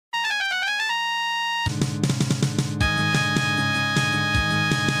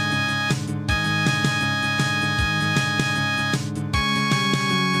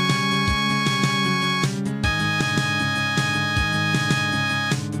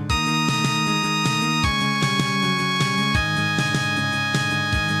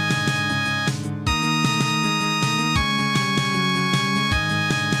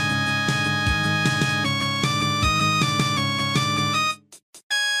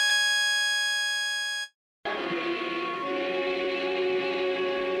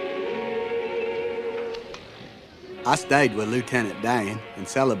I stayed with Lieutenant Dan and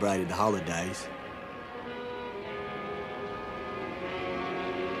celebrated the holidays.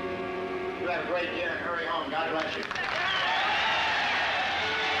 You have a great year and hurry home. God bless you.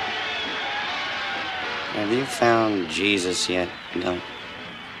 Have you found Jesus yet, Doug?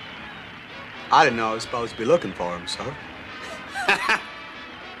 I didn't know I was supposed to be looking for him, sir.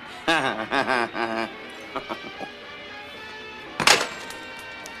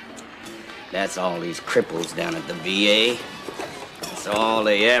 That's all these cripples down at the VA. That's all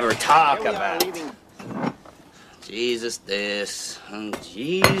they ever talk about. Jesus this, and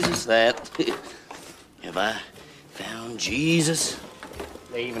Jesus that. Have I found Jesus?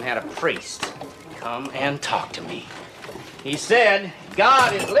 They even had a priest come and talk to me. He said,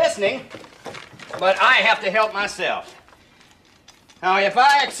 God is listening, but I have to help myself. Now, if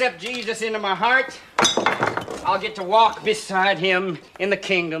I accept Jesus into my heart, I'll get to walk beside him in the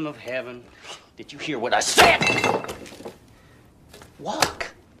kingdom of heaven. Did you hear what I said?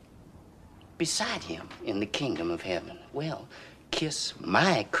 Walk beside him in the kingdom of heaven. Well, kiss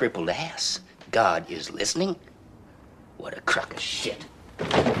my crippled ass. God is listening. What a crock of shit.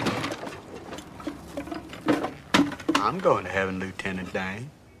 I'm going to heaven, Lieutenant Dan.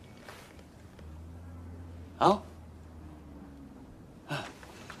 Oh? Huh.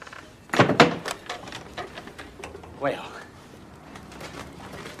 Well,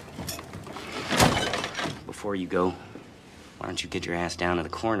 before you go, why don't you get your ass down to the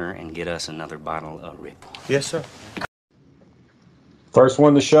corner and get us another bottle of Ripple? Yes, sir. First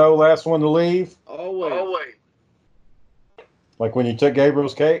one to show, last one to leave. Always. Like when you took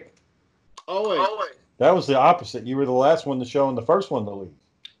Gabriel's cake? Always. That was the opposite. You were the last one to show and the first one to leave.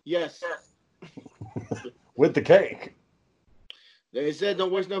 Yes. With the cake. They said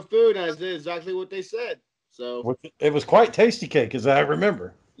don't waste no food, and I did exactly what they said. So It was quite tasty cake, as I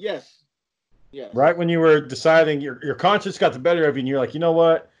remember. yes. Right when you were deciding, your conscience got the better of you, and you're like, you know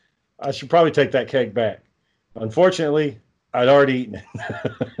what? I should probably take that cake back. Unfortunately, I'd already eaten it.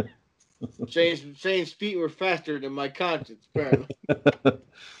 Shane's feet were faster than my conscience, apparently.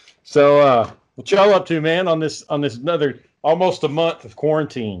 So, what y'all up to, man, on this another almost a month of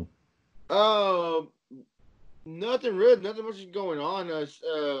quarantine? Nothing much is going on.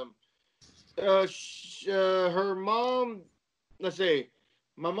 Her mom, let's see,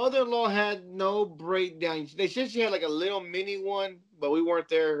 my mother-in-law had no breakdown. They said she had like a little mini one, but we weren't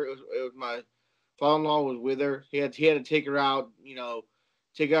there. It was my father-in-law was with her. He had to take her out,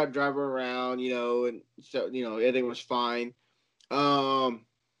 drive her around, and so everything was fine.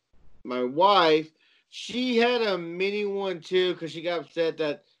 My wife, she had a mini one too because she got upset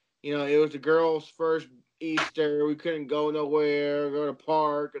that it was the girls' first Easter. We couldn't go nowhere, go to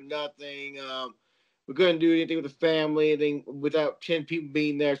park or nothing. We couldn't do anything with the family, anything without 10 people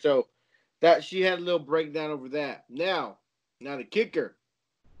being there. So that she had a little breakdown over that. Now the kicker,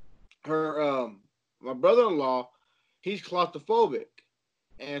 her my brother-in-law, he's claustrophobic,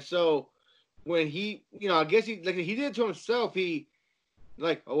 and so when he, I guess he did it to himself. He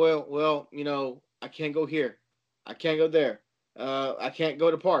like, oh well, I can't go here, I can't go there, I can't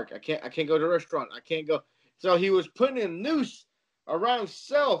go to park, I can't go to a restaurant, I can't go. So he was putting a noose around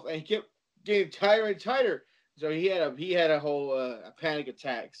himself, and he kept getting tighter and tighter. So he had a whole panic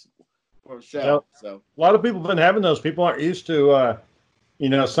attacks for himself. So a lot of people have been having those. People aren't used to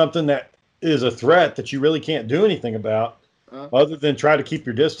something that is a threat that you really can't do anything about, other than try to keep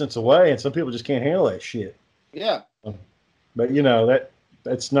your distance away. And some people just can't handle that shit. Yeah. But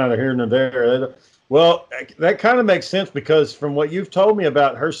that's neither here nor there. Well, that kind of makes sense because from what you've told me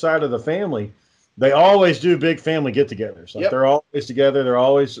about her side of the family, they always do big family get-togethers. Like They're always together. They're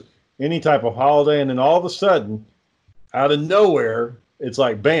always any type of holiday, and then all of a sudden, out of nowhere, it's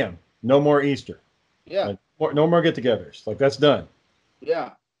like, bam, no more Easter. Yeah. Like, no more get-togethers. Like, that's done.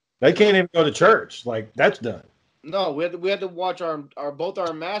 Yeah. They can't even go to church. Like, that's done. No, we had to watch our both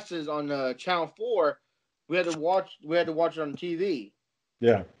our masses on Channel 4. We had to watch it on TV.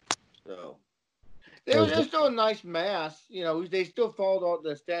 Yeah. So it was still a nice mass. They still followed all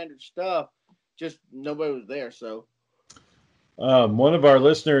the standard stuff. Just nobody was there. So one of our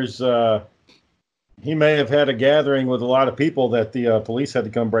listeners, he may have had a gathering with a lot of people that the police had to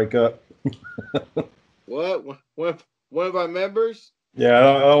come break up. What? One of our members? Yeah,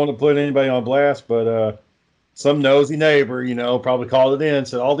 I don't want to put anybody on blast, but some nosy neighbor, probably called it in,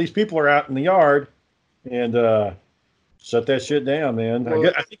 said all these people are out in the yard, and shut that shit down, man.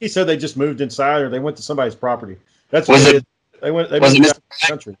 Well, I think he said they just moved inside or they went to somebody's property. That's what it. They moved out of the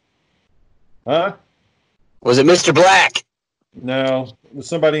country. Huh? Was it Mr. Black? No, it was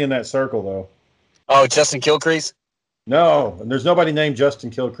somebody in that circle, though. Oh, Justin Kilcrease? No, and there's nobody named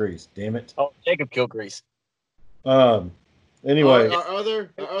Justin Kilcrease. Damn it. Oh, Jacob Kilcrease. Anyway,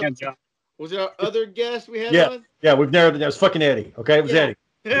 Was it our other guest we had yeah, on? yeah, we've narrowed it down. It was fucking Eddie. Okay, it was Yeah.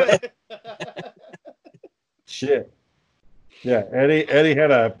 Eddie. Shit. Yeah, Eddie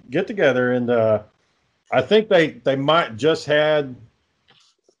had a get together, and I think they might just had,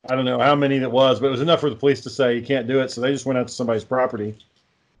 I don't know how many that was, but it was enough for the police to say you can't do it. So they just went out to somebody's property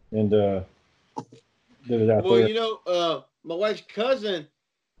and did it out Well, there. you know, my wife's cousin,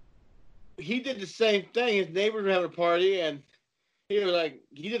 he did the same thing. His neighbors were having a party, and he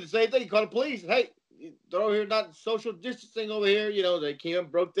did the same thing. He called the police. Hey, they're over here not social distancing over here. You know, they came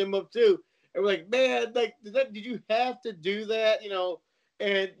and broke them up too. And we're like, man, like, did you have to do that? You know,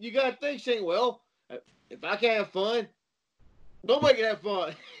 and you got to think, saying, well, if I can't have fun, nobody can have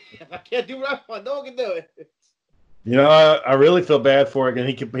fun. If I can't do what I want, no one can do it. You know, I really feel bad for it, and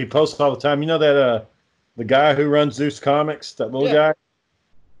he posts all the time. You know that the guy who runs Zeus Comics, that little guy.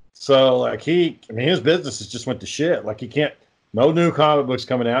 So like his business has just went to shit. Like he can't, no new comic books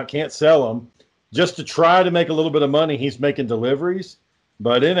coming out, can't sell them. Just to try to make a little bit of money, he's making deliveries,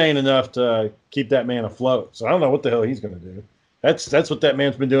 but it ain't enough to keep that man afloat. So I don't know what the hell he's going to do. That's what that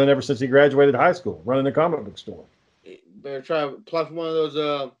man's been doing ever since he graduated high school, running a comic book store. Better try to apply for one of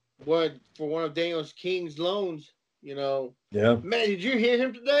those one of Daniel's King's loans. You know. Yeah. Man, did you hear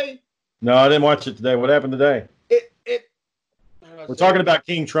him today? No, I didn't watch it today. What happened today? We're talking about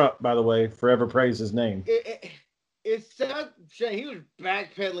King Trump, by the way. Forever praise his name. It sounds Shane. He was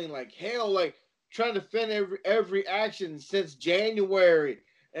backpedaling like hell, like trying to defend every action since January,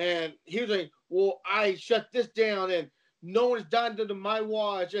 and he was like, "Well, I shut this down, and no one's done under my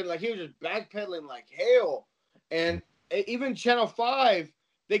watch," and like he was just backpedaling like hell. And even Channel 5,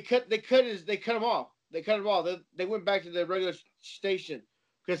 they cut him off. They cut him off. They went back to the regular station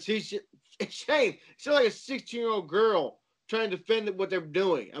because she's like a 16-year-old girl trying to defend what they're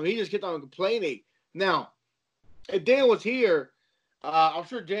doing. I mean, he just kept on complaining. Now, if Dan was here, I'm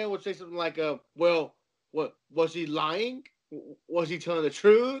sure Dan would say something like, well, what was he lying? Was he telling the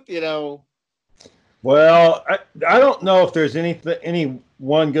truth? You know? Well, I don't know if there's any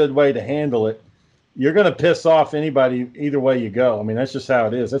one good way to handle it. You're going to piss off anybody either way you go. I mean, that's just how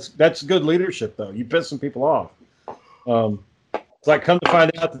it is. That's good leadership, though. You piss some people off. It's like, come to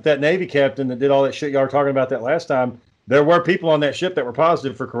find out that Navy captain that did all that shit y'all were talking about that last time, there were people on that ship that were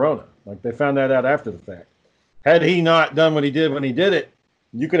positive for corona. Like, they found that out after the fact. Had he not done what he did when he did it,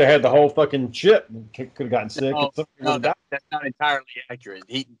 you could have had the whole fucking ship could have gotten sick. No, that's not entirely accurate.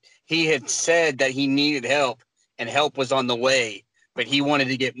 He had said that he needed help and help was on the way, but he wanted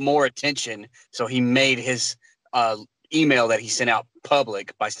to get more attention, so he made his email that he sent out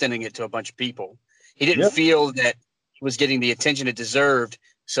public by sending it to a bunch of people. He didn't feel that he was getting the attention it deserved,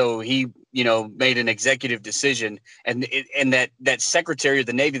 so he, made an executive decision. And that Secretary of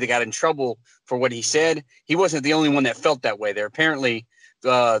the Navy that got in trouble for what he said, he wasn't the only one that felt that way. There apparently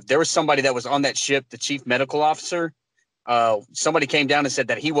there was somebody that was on that ship, the chief medical officer. Somebody came down and said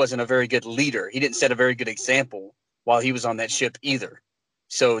that he wasn't a very good leader. He didn't set a very good example while he was on that ship either.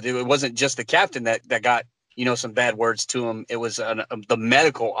 So it wasn't just the captain that got, some bad words to him. It was the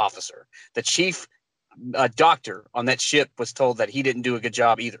medical officer. The chief doctor on that ship was told that he didn't do a good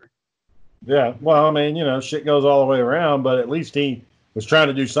job either. Yeah, well, I mean, shit goes all the way around, but at least he was trying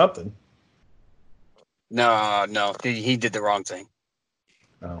to do something. No, he did the wrong thing.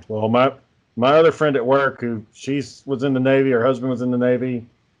 Oh, well, my other friend at work, was in the Navy, her husband was in the Navy,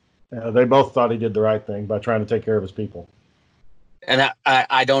 they both thought he did the right thing by trying to take care of his people. And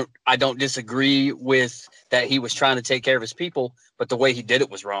I don't disagree with that he was trying to take care of his people, but the way he did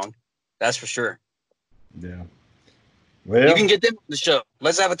it was wrong. That's for sure. Yeah. Well, you can get them on the show.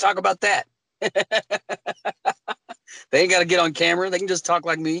 Let's have a talk about that. They ain't got to get on camera. They can just talk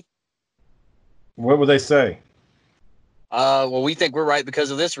like me. What would they say? Well, we think we're right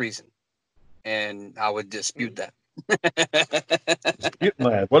because of this reason. And I would dispute that.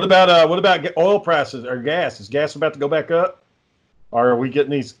 What about oil prices or gas? Is gas about to go back up? Or are we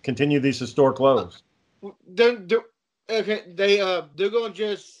getting continue these historic lows? They're going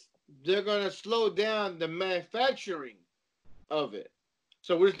to slow down the manufacturing of it.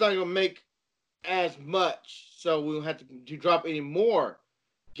 So we're just not going to make as much. So we'll have to drop any more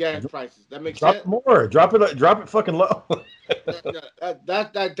gas prices. That makes sense. Drop it fucking low.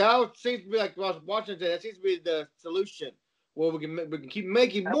 That seems to be like what I was watching today. That seems to be the solution. Well, we can keep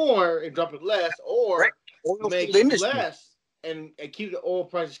making more and drop it less, or make less and keep the oil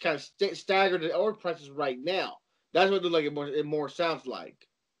prices kind of stagger the oil prices right now. That's what it more sounds like.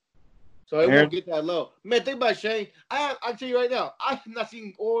 So it won't get that low. Man, think about it, Shane. I'll tell you right now, I have not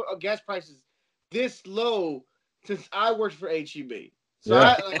seen oil or gas prices this low since I worked for HEB. So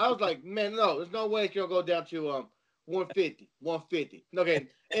Yeah. I was like, man, no, there's no way it's gonna go down to 150, 150. Okay,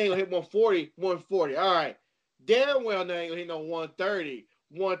 ain't gonna hit 140, 140. All right, damn well, now ain't gonna hit no 130,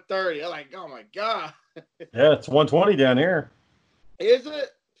 130. I'm like, oh my god, Yeah, it's 120 down here. is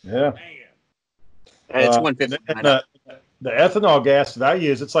it? Yeah. Man, It's And 150. the ethanol gas that I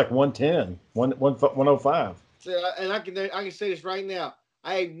use, it's like 110, 105. so, and I can say this right now.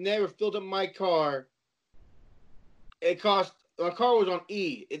 I have never filled up my car. My car was on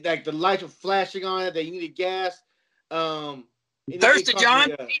E. Like the lights were flashing on it. That you needed gas. Thirsty,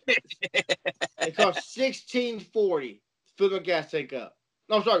 John? It cost $16.40 to fill my gas tank up.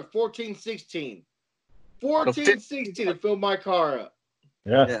 No, I'm sorry, $14.16. $14.16 to fill my car up.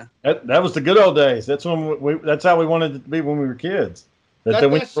 Yeah. That was the good old days. That's when that's how we wanted it to be when we were kids.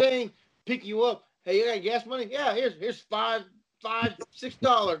 That's saying pick you up. Hey, you got gas money? Yeah, here's $6.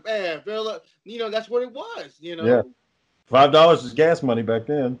 Man, fill up. You know, that's what it was, you know. Yeah. $5 is gas money back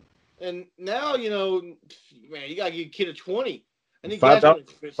then. And now, you know, man, you gotta give a kid a 20. I think $5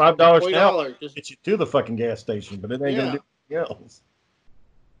 $20 now just get you to the fucking gas station, but it ain't gonna do anything else.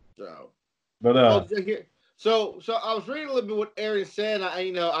 so. But So I was reading a little bit what Aaron said.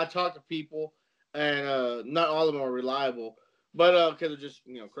 I talked to people, and not all of them are reliable, but because they're just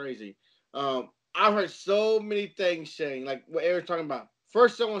crazy. I've heard so many things saying like what Aaron's talking about.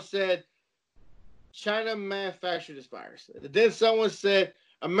 First, someone said China manufactured this virus. Then someone said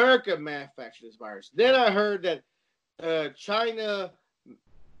America manufactured this virus. Then I heard that China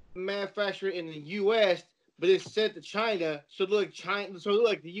manufactured in the U.S., but it sent to China. So it looked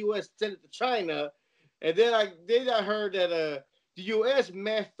like the U.S. sent it to China. And then I heard that the U.S.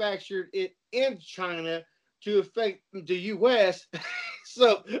 manufactured it in China to affect the U.S.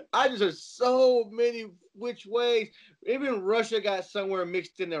 So I just heard so many which ways. Even Russia got somewhere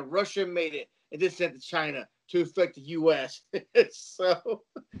mixed in there. Russia made it and then sent to China to affect the U.S. So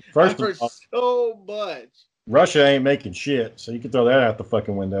first I've heard of all, so much. Russia ain't making shit, so you can throw that out the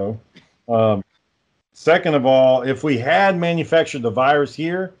fucking window. Second of all, if we had manufactured the virus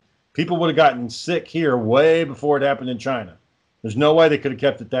here, people would have gotten sick here way before it happened in China. There's no way they could have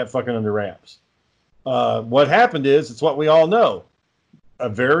kept it that fucking under wraps. What happened is, it's what we all know. A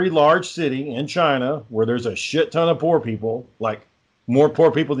very large city in China where there's a shit ton of poor people, like more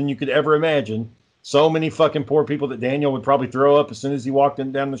poor people than you could ever imagine. So many fucking poor people that Daniel would probably throw up as soon as he walked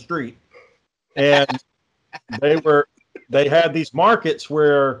down the street. And they had these markets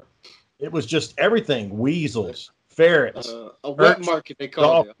where it was just everything: weasels, ferrets, A wet market they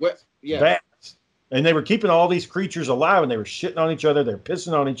call it. bats, and they were keeping all these creatures alive, and they were shitting on each other, they're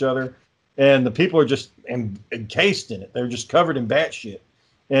pissing on each other, and the people are just encased in it. They're just covered in bat shit,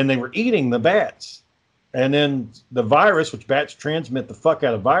 and they were eating the bats. And then the virus, which bats transmit the fuck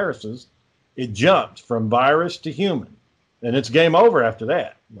out of viruses, it jumped from virus to human, and it's game over after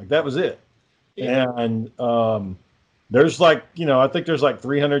that. Like that was it. Yeah. And there's I think there's like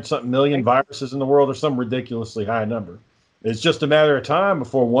 300 something million viruses in the world, or some ridiculously high number. It's just a matter of time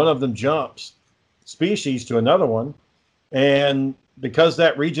before one of them jumps species to another one. And because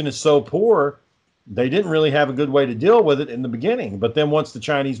that region is so poor, they didn't really have a good way to deal with it in the beginning. But then once the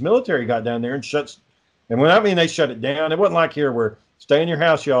Chinese military got down there and when I mean they shut it down, it wasn't like here where stay in your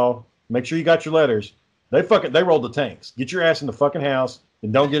house, y'all. Make sure you got your letters. They rolled the tanks. Get your ass in the fucking house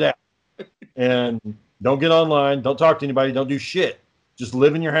and don't get out. And don't get online. Don't talk to anybody. Don't do shit. Just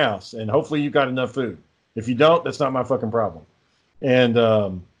live in your house. And hopefully you've got enough food. If you don't, that's not my fucking problem.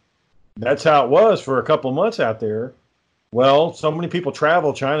 And that's how it was for a couple of months out there. Well, so many people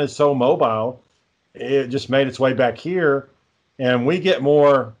travel. China is so mobile. It just made its way back here. And we get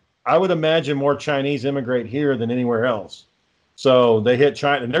more, I would imagine more Chinese immigrate here than anywhere else. So they hit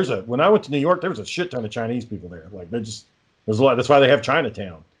China. And when I went to New York, there was a shit ton of Chinese people there. Like there's a lot. That's why they have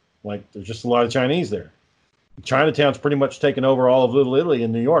Chinatown. Like there's just a lot of Chinese there. Chinatown's pretty much taken over all of Little Italy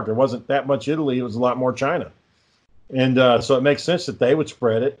in New York. There wasn't that much Italy. It was a lot more China. And so it makes sense that they would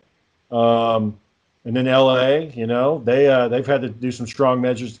spread it. And then LA, they've had to do some strong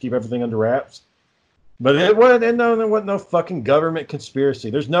measures to keep everything under wraps. But there wasn't no fucking government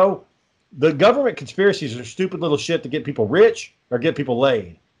conspiracy. The government conspiracies are stupid little shit to get people rich or get people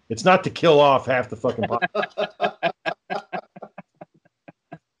laid. It's not to kill off half the fucking population.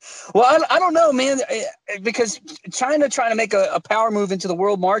 Well, I don't know, man, because China trying to make a power move into the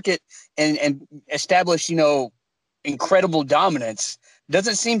world market and establish, incredible dominance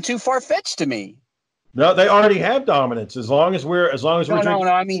doesn't seem too far-fetched to me. No, they already have dominance. As long as we're no,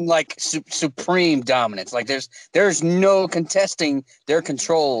 I mean like supreme dominance. Like there's no contesting their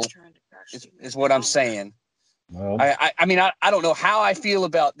control is what I'm saying. Well, I mean, I don't know how I feel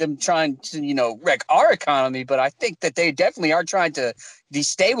about them trying to, wreck our economy, but I think that they definitely are trying to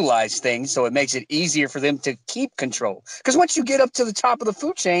destabilize things so it makes it easier for them to keep control. Because once you get up to the top of the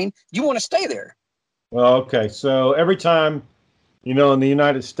food chain, you want to stay there. well, okay. So every time, in the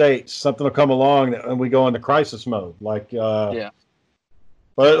United States, something will come along and we go into crisis mode. Like, Yeah.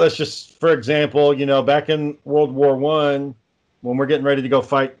 But let's just, for example, back in World War I, when we're getting ready to go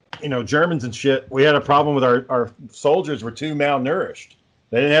fight, Germans and shit, we had a problem with our soldiers were too malnourished.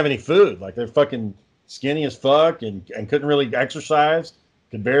 They didn't have any food. Like, they're fucking skinny as fuck and couldn't really exercise,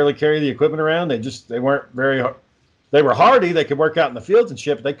 could barely carry the equipment around. They weren't they were hardy. They could work out in the fields and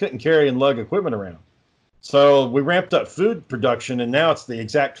shit, but they couldn't carry and lug equipment around. So we ramped up food production, and now it's the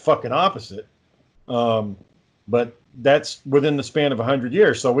exact fucking opposite. But that's within the span of 100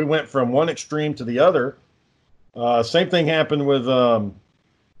 years. So we went from one extreme to the other. Same thing happened with,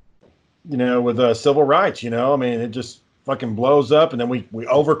 civil rights. I mean, it just fucking blows up, and then we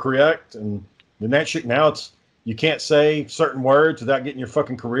overcorrect, and then that shit. Now you can't say certain words without getting your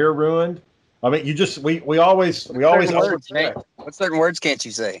fucking career ruined. I mean, we always overcorrect. What certain words can't you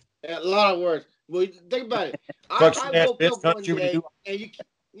say? A lot of words. Well, think about it. I woke up one day,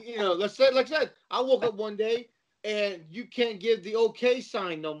 and let's say, like I said, I woke up one day, and you can't give the okay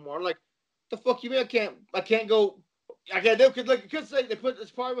sign no more. Like, the fuck you mean? I can't go. I can't do it. Like, you could say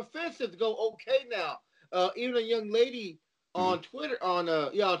it's part of offensive to go okay now. Even a young lady on Twitter,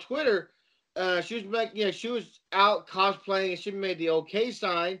 Twitter, she was out cosplaying and she made the okay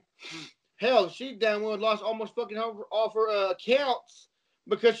sign. Hell, she damn well lost almost fucking all her accounts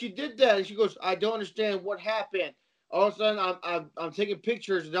because she did that. And she goes, I don't understand what happened. All of a sudden, I'm taking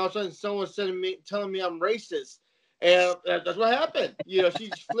pictures, and all of a sudden, someone's telling me I'm racist. And that's what happened. She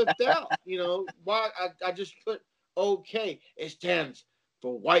just flipped out. Why I just put okay. It stands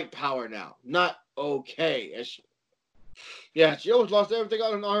for white power now, not okay. And she almost lost everything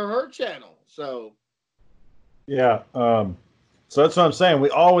on her channel. So yeah, so that's what I'm saying. We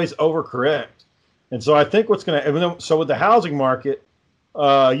always overcorrect, and so I think what's going to so with the housing market,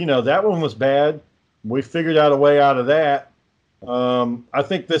 that one was bad. We figured out a way out of that. I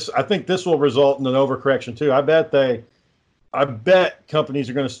think this will result in an overcorrection too. I bet companies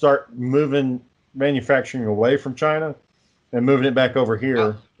are going to start moving manufacturing away from China and moving it back over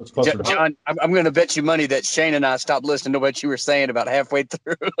here. It's closer to John, I'm going to bet you money that Shane and I stopped listening to what you were saying about halfway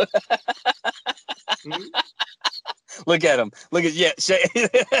through. Look at him. Look at Shane.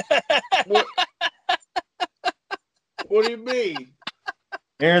 What do you mean?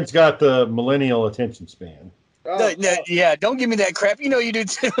 Aaron's got the millennial attention span. Yeah, don't give me that crap. You do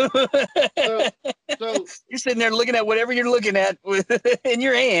too. So you're sitting there looking at whatever you're looking at in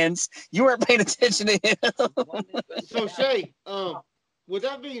your hands. You weren't paying attention to him. So Shane, with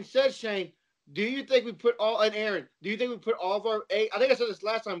that being said, Shane, do you think we put all and Aaron? Do you think we put all of our eggs? I think I said this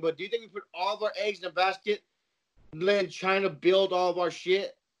last time, but do you think we put all of our eggs in a basket, let China build all of our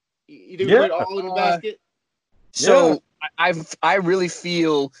shit? You think we put it all in a basket? So I really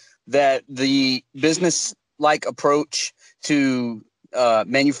feel that the business-like approach to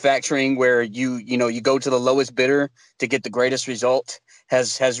manufacturing, where you go to the lowest bidder to get the greatest result,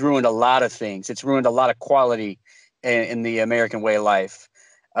 has ruined a lot of things. It's ruined a lot of quality in the American way of life.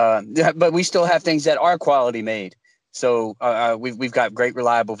 But we still have things that are quality made. So we've got great,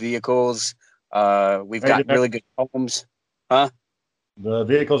 reliable vehicles. We've got really good homes. Huh? The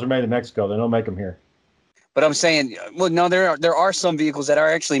vehicles are made in Mexico. They don't make them here. But I'm saying, well, no, there are some vehicles that are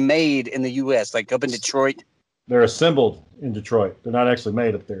actually made in the U.S., like up in Detroit. They're assembled in Detroit. They're not actually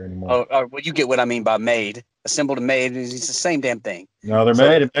made up there anymore. Oh, well, you get what I mean by made. Assembled and made, it's the same damn thing. No, they're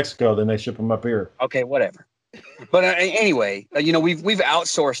made in Mexico. Then they ship them up here. Okay, whatever. But anyway, we've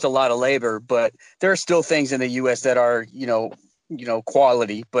outsourced a lot of labor, but there are still things in the U.S. that are,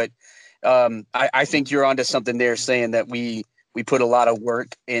 quality. But I think you're onto something there, saying that we put a lot of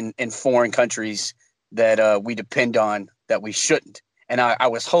work in foreign countries that we depend on that we shouldn't. And I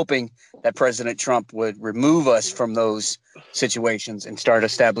was hoping that President Trump would remove us from those situations and start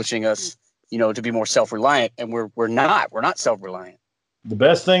establishing us, to be more self-reliant. And we're not self-reliant. The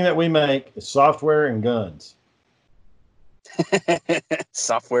best thing that we make is software and guns.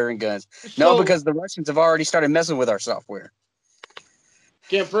 Software and guns. No, because the Russians have already started messing with our software.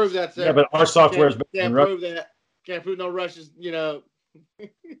 Can't prove that. Yeah, but our software is better than prove that. Can't prove no Russians,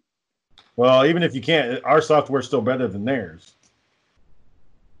 Well, even if you can't, our software is still better than theirs.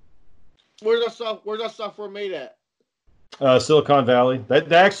 Where's our software made at? Silicon Valley.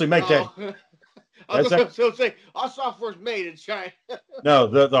 They actually make that. I was going to say, our software's made in China. No,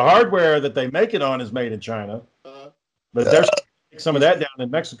 the hardware that they make it on is made in China. But there's some of that down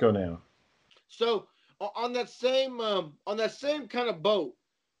in Mexico now. So, on that same kind of boat,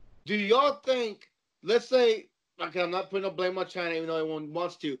 do y'all think? Let's say, okay, I'm not putting no blame on China, even though everyone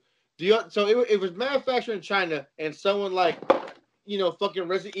wants to. So it was manufactured in China, and someone like, fucking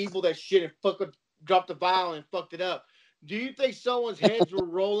Resident Evil that shit and fucking dropped the vial and fucked it up. Do you think someone's heads were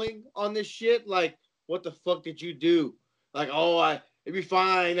rolling on this shit? Like, what the fuck did you do? Like, it'd be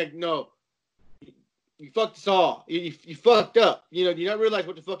fine. Like, no, you fucked us all. You fucked up. You don't realize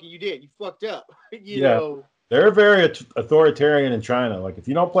what the fuck you did. You fucked up. you know. They're very authoritarian in China. Like, if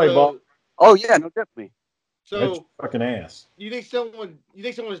you don't play ball, oh yeah, no, definitely. that's So fucking ass. you think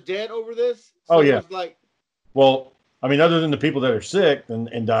someone's dead over this? Oh, yeah. Like, Well, I mean, other than the people that are sick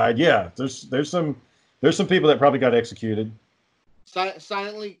and died, yeah, there's some people that probably got executed.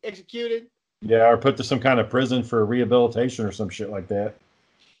 silently executed. Yeah, or put to some kind of prison for rehabilitation or some shit like that.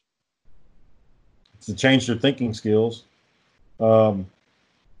 To change their thinking skills. But,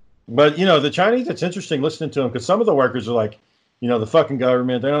 the Chinese, it's interesting listening to them because some of the workers are like, the fucking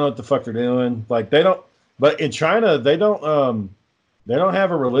government, they don't know what the fuck they're doing. Like, they don't, but in China, they don't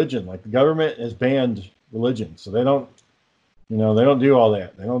have a religion. Like, the government has banned religion. So they don't, they don't do all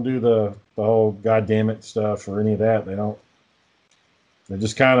that. They don't do the whole goddamn it stuff or any of that. They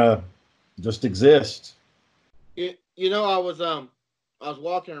just kind of just exist. I was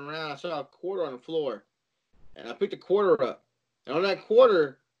walking around. I saw a quarter on the floor, and I picked a quarter up. And on that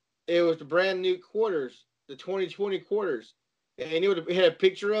quarter, it was the brand new quarters, the 2020 quarters. And it had a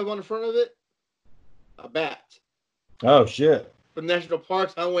picture of on the front of it, a bat Oh, shit. from national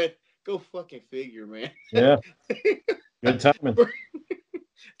parks. I went, go fucking figure, man. Yeah. Good timing.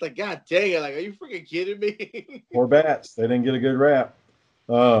 It's like, God dang it. Like, are you freaking kidding me? Poor bats. They didn't get a good rap.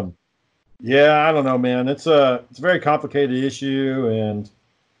 Yeah, I don't know, man. It's a very complicated issue, and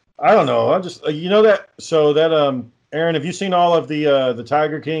I don't know. I just Aaron, have you seen all of the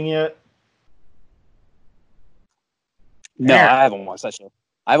Tiger King yet? No, Aaron. I haven't watched that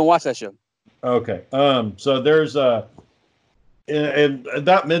show. Okay. So there's and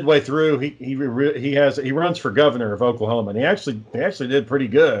about midway through, he runs for governor of Oklahoma, and he actually did pretty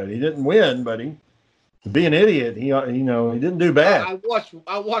good. He didn't win, but to be an idiot, he didn't do bad.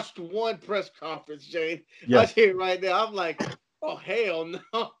 I watched one press conference, Shane. Yeah. I see it right now. I'm like, oh hell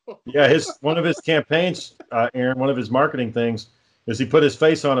no. Yeah, one of his campaigns, Aaron, one of his marketing things is he put his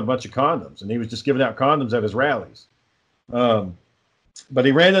face on a bunch of condoms, and he was just giving out condoms at his rallies. But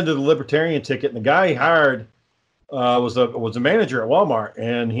he ran into the Libertarian ticket, and the guy he hired was a manager at Walmart,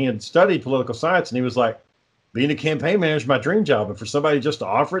 and he had studied political science, and he was like, being a campaign manager is my dream job, and for somebody just to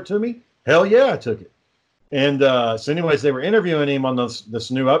offer it to me, hell yeah, I took it. And so anyways, they were interviewing him on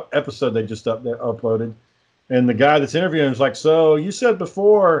this new episode they just uploaded. And the guy that's interviewing him was like, so you said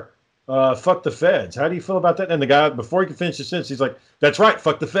before, fuck the feds. How do you feel about that? And the guy, before he could finish his sentence, he's like, that's right,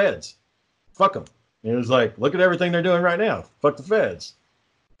 fuck the feds. Fuck them. And he was like, look at everything they're doing right now. Fuck the feds.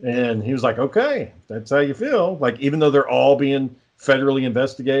 And he was like, okay, that's how you feel. Like, even though they're all being federally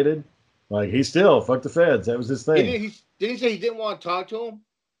investigated, like, he still, fuck the feds. That was his thing. Did he say he didn't want to talk to him?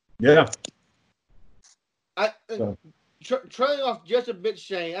 Yeah. Trailing off just a bit,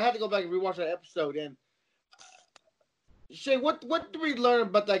 Shane, I had to go back and rewatch that episode. And Shane, what did we learn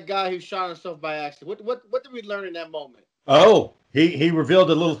about that guy who shot himself by accident? What did we learn in that moment? Oh, he revealed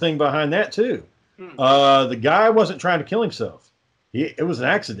a little thing behind that too. The guy wasn't trying to kill himself. It was an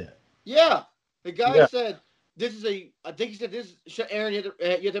accident. Yeah, the guy Yeah. said I think he said this. Aaron, you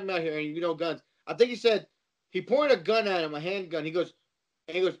have to come out here, and you know guns. I think he said he pointed a gun at him, a handgun. He goes,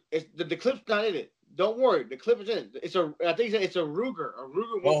 the clip's not in it. Don't worry, the clip is in. I think he said it's a Ruger. A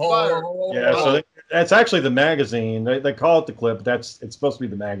Ruger won't fire. Yeah, so that's actually the magazine. They call it the clip. But it's supposed to be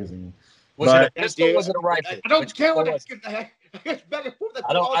the magazine. Was it a pistol or was it a rifle? I don't Which care one what was I it? get the heck.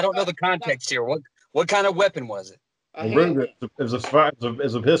 I don't know the context here. What kind of weapon was it? A Ruger is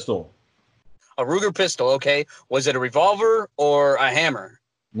a pistol. A Ruger pistol, okay. Was it a revolver or a hammer?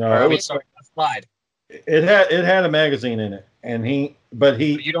 No, Or, a slide. it had a magazine in it, and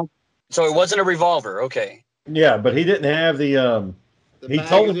So it wasn't a revolver, okay. yeah, but he didn't have the he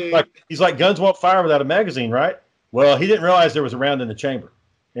told him he's like guns won't fire without a magazine, right? Well, he didn't realize there was a round in the chamber,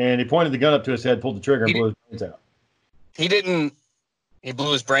 and he pointed the gun up to his head, pulled the trigger, and blew his brains out. He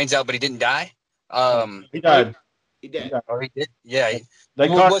blew his brains out, but he didn't die. He died. He did. Or he did. Yeah.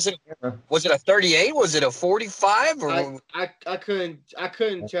 Was Was it a 38? Was it a 45? Or I couldn't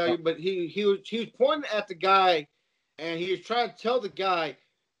tell you, but he was pointing at the guy, and he was trying to tell the guy,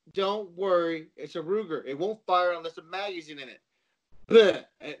 "Don't worry, it's a Ruger. It won't fire unless a magazine in it."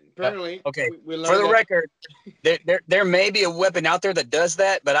 And apparently, okay. we learned For the that. record, there may be a weapon out there that does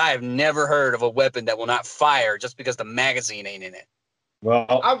that, but I have never heard of a weapon that will not fire just because the magazine ain't in it.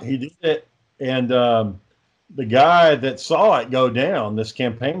 Well, he did it. And the guy that saw it go down, this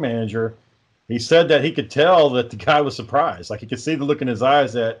campaign manager, he said that he could tell that the guy was surprised. Like he could see the look in his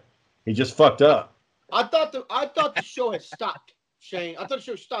eyes that he just fucked up. I thought the show had stopped, Shane. I thought the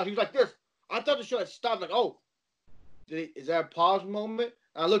show stopped. He was like this. I thought the show had stopped. Like, oh, is that a pause moment?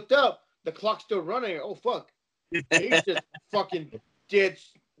 I looked up. The clock's still running. Oh fuck. He's just fucking dead.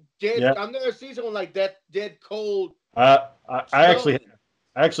 Yeah. I've never seen someone like that, dead cold. I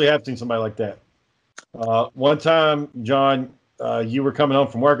actually have seen somebody like that. One time, John, you were coming home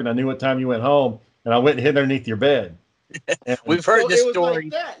from work, and I knew what time you went home, and I went and hid underneath your bed. And We've heard this story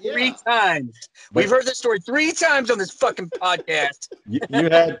like that, yeah. 3 times. We've heard this story 3 times on this fucking podcast.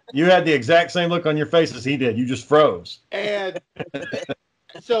 you had the exact same look on your face as he did. You just froze. And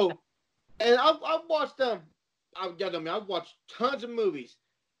so, and I've watched them. I've watched tons of movies,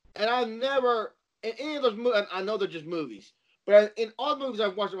 and I've never in any of those movies. I know they're just movies, but in all the movies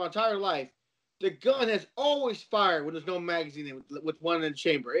I've watched in my entire life, the gun has always fired when there's no magazine in, with one in the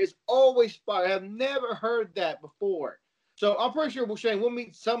chamber. It's always fired. I've never heard that before. So I'm pretty sure we'll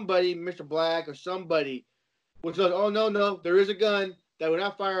meet somebody, Mr. Black or somebody, which goes, oh no, there is a gun that when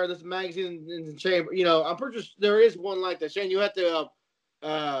I fire this magazine in the chamber. You know, I'm pretty sure there is one like that. Shane, you have to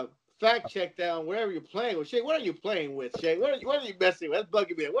fact check that on whatever you're playing with. Shane, what are you playing with, Shane? What are you messing with? That's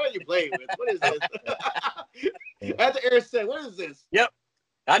bugging me. What are you playing with? What is this? After Eric said, what is this? Yep.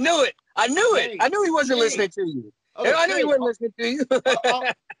 I knew it. I knew he wasn't listening to you. Okay, I knew he wasn't listening to you.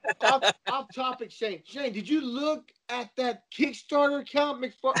 Off topic, Shane. Shane, did you look at that Kickstarter account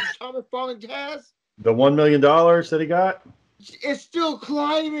Tom McFarlane has? The $1 million that he got? It's still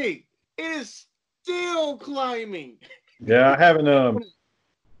climbing. It is still climbing. Yeah, I haven't.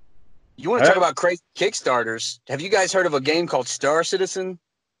 You want to talk about crazy Kickstarters? Have you guys heard of a game called Star Citizen?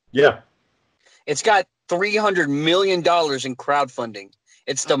 Yeah. It's got $300 million in crowdfunding.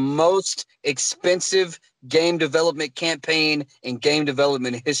 It's the most expensive game development campaign in game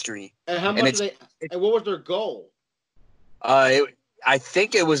development history. And how much and what was their goal? I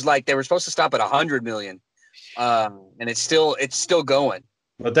think it was like they were supposed to stop at 100 million. And it's still going.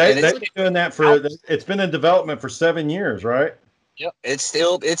 But they've been doing that it's been in development for 7 years, right? Yep. It's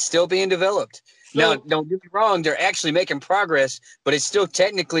still being developed. So, now, don't get me wrong, they're actually making progress, but it's still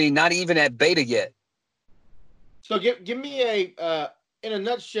technically not even at beta yet. So give me in a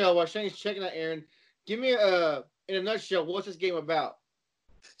nutshell, while Shane's checking out Aaron, give me in a nutshell, what's this game about?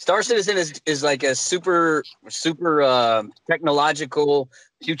 Star Citizen is like a super technological,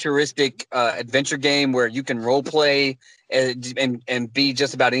 futuristic adventure game where you can role play and be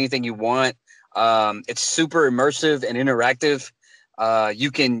just about anything you want. It's super immersive and interactive.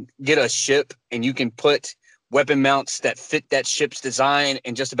 You can get a ship and you can put weapon mounts that fit that ship's design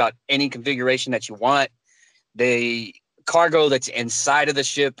in just about any configuration that you want. The cargo that's inside of the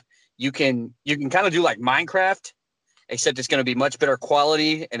ship, you can kind of do like Minecraft, except it's going to be much better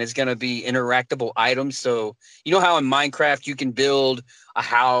quality and it's going to be interactable items. So you know how in Minecraft you can build a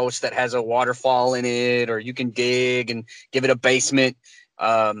house that has a waterfall in it, or you can dig and give it a basement.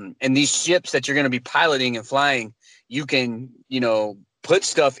 And these ships that you're going to be piloting and flying, you can, put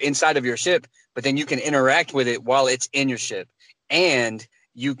stuff inside of your ship, but then you can interact with it while it's in your ship. And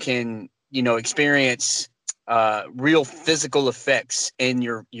you can, experience real physical effects in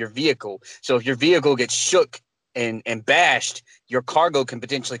your vehicle. So if your vehicle gets shook and bashed, your cargo can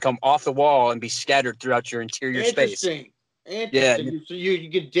potentially come off the wall and be scattered throughout your interior space. Interesting. Yeah. So you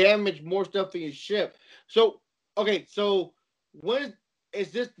can damage more stuff in your ship. So when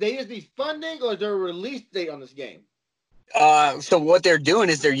is this? They is the funding, or is there a release date on this game? So what they're doing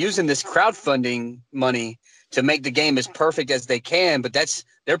is they're using this crowdfunding money to make the game as perfect as they can, but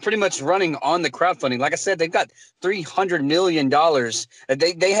they're pretty much running on the crowdfunding. Like I said, they've got $300 million.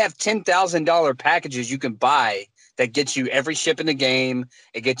 They have $10,000 packages you can buy that gets you every ship in the game.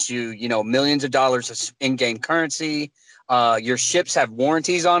 It gets you, millions of dollars of in-game currency. Your ships have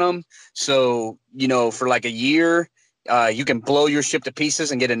warranties on them. So, for like a year, you can blow your ship to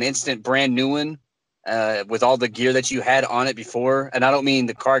pieces and get an instant brand new one with all the gear that you had on it before. And I don't mean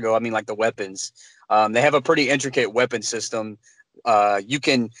the cargo, I mean like the weapons. They have a pretty intricate weapon system. I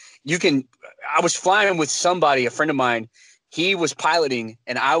was flying with somebody, a friend of mine. He was piloting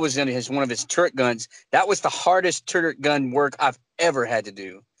and I was in one of his turret guns. That was the hardest turret gun work I've ever had to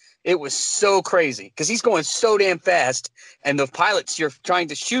do. It was so crazy because he's going so damn fast, and the pilots you're trying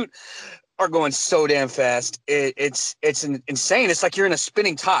to shoot are going so damn fast. It's insane. It's like you're in a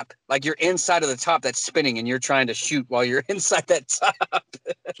spinning top, like you're inside of the top that's spinning and you're trying to shoot while you're inside that top.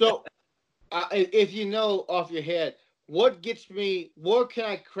 So if you know off your head, what can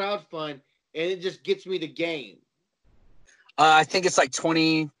I crowdfund and it just gets me the game? I think it's like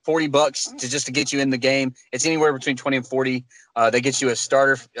 $20-$40 to get you in the game. It's anywhere between 20 and 40. They get you a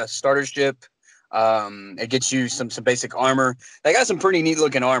starter ship. It gets you some basic armor. They got some pretty neat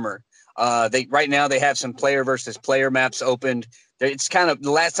looking armor. Right now they have some player versus player maps opened. It's kind of,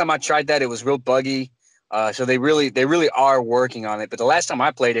 the last time I tried that, it was real buggy. So they really are working on it. But the last time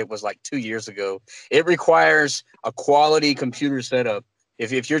I played it was like 2 years ago. It requires a quality computer setup.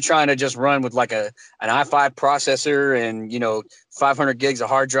 If you're trying to just run with like an i5 processor and 500 gigs of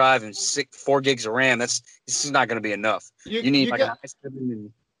hard drive and 4 gigs of RAM, this is not going to be enough. You need an i7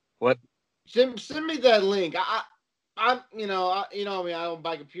 and what? Send me that link. I mean, I don't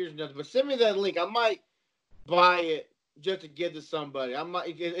buy computers and nothing, but send me that link. I might buy it just to give to somebody. I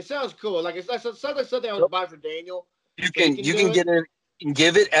might. It sounds cool. Like it sounds like something I would buy for Daniel. You can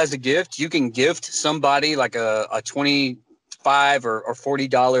give it as a gift. You can gift somebody like a $25 or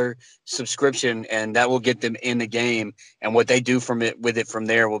 $40 subscription, and that will get them in the game. And what they do with it from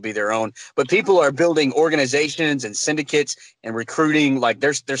there will be their own. But people are building organizations and syndicates and recruiting. Like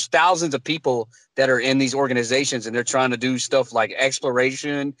there's thousands of people that are in these organizations, and they're trying to do stuff like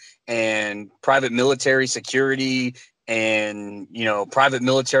exploration and private military security and private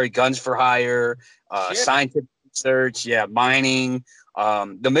military guns for hire, scientific research, mining.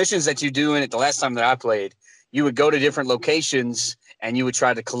 The missions that you do in it, the last time that I played, you would go to different locations and you would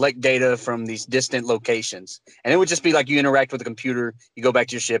try to collect data from these distant locations. And it would just be like you interact with the computer, you go back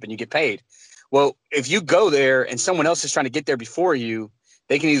to your ship and you get paid. Well, if you go there and someone else is trying to get there before you,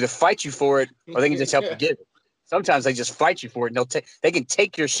 they can either fight you for it or they can just help you get it. Sometimes they just fight you for it and they can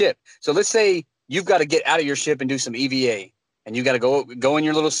take your ship. So let's say you've got to get out of your ship and do some EVA, and you got to go in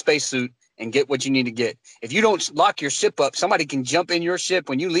your little spacesuit and get what you need to get. If you don't lock your ship up, somebody can jump in your ship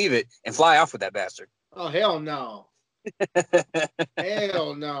when you leave it and fly off with that bastard. Oh, hell no.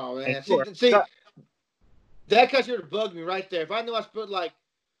 Hell no, man. See, that kind of bugged me right there. If I knew I spent, like,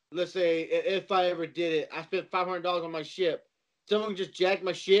 let's say, if I ever did it, I spent $500 on my ship, someone can just jack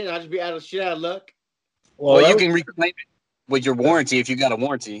my shit and I'd just be out of luck. Well, you can reclaim it with your warranty if you got a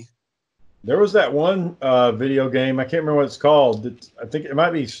warranty. There was that one video game. I can't remember what it's called. I think it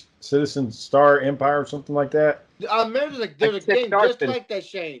might be Citizen Star Empire or something like that. I remember there's a game just like that,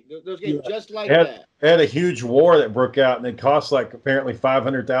 Shane. There's a game just like that. It had a huge war that broke out, and it cost like apparently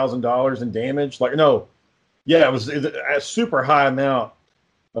 $500,000 in damage. It was a super high amount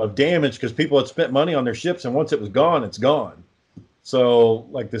of damage because people had spent money on their ships, and once it was gone, it's gone. So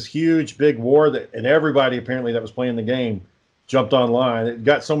like this huge big war and everybody apparently that was playing the game jumped online. It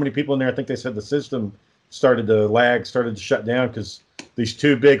got so many people in there. I think they said the system started to shut down because these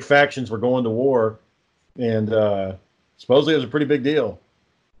two big factions were going to war, and supposedly it was a pretty big deal.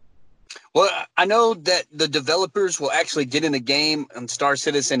 Well, I know that the developers will actually get in the game on Star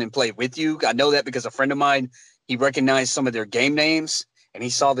Citizen and play with you. I know that because a friend of mine, he recognized some of their game names, and he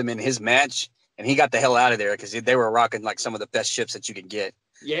saw them in his match, and he got the hell out of there because they were rocking like some of the best ships that you could get.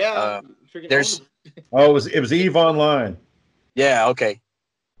 Yeah. It was EVE Online. Yeah, okay.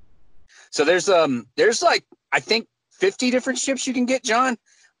 So there's like I think 50 different ships you can get, John.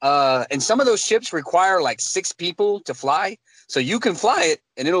 And some of those ships require like 6 people to fly. So you can fly it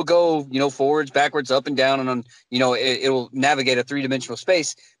and it'll go, forwards, backwards, up and down, and on, it'll navigate a 3-dimensional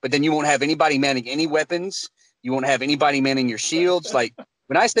space, but then you won't have anybody manning any weapons. You won't have anybody manning your shields. Like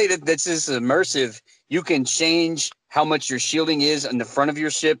when I say that this is immersive, you can change how much your shielding is in the front of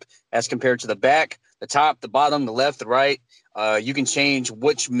your ship as compared to the back, the top, the bottom, the left, the right. You can change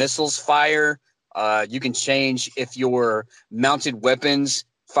which missiles fire. You can change if your mounted weapons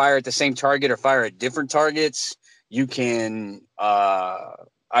fire at the same target or fire at different targets. You can,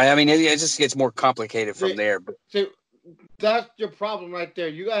 it just gets more complicated from there. But that's your problem right there.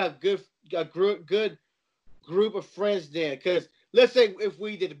 You gotta have a good group of friends then. Because let's say if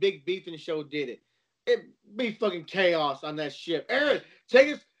we did a big beefing show, it'd be fucking chaos on that ship. Aaron,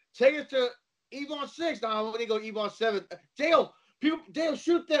 take us to Evon 6. Now I want to go Evon 7. Dale,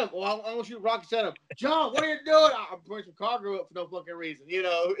 shoot them. Well, I want to shoot rockets at them. John, what are you doing? I'm putting some cargo up for no fucking reason,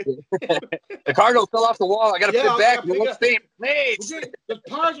 The cargo fell off the wall. I got to put it back. The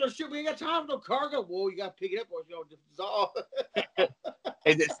pirates are shooting. We ain't got time for no cargo. Well, you got to pick it up or dissolve.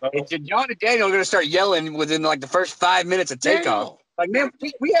 And John and Daniel are going to start yelling within like the first 5 minutes of takeoff. Like, man,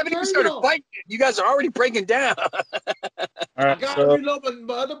 we haven't even started fighting. You guys are already breaking down. All right, I got to reload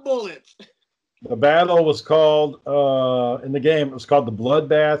my other bullets. The battle was called, in the game, it was called the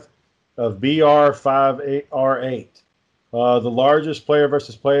Bloodbath of BR-58R8. The largest player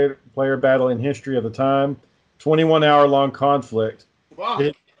versus player battle in history of the time. 21-hour-long conflict.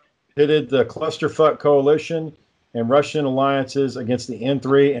 Wow. Pitted the Clusterfuck Coalition and Russian alliances against the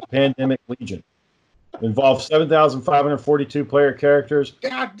N3 and Pandemic Legion. Involved 7,542 player characters.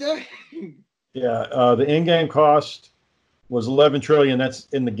 God dang. Yeah, the in-game cost was 11 trillion. That's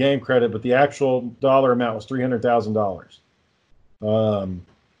in the game credit, but the actual dollar amount was $300,000.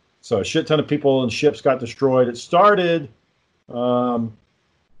 So a shit ton of people and ships got destroyed. It started part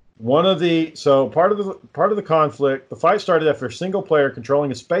of the conflict. The fight started after a single player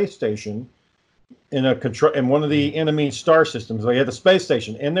controlling a space station in one of the enemy star systems. They had the space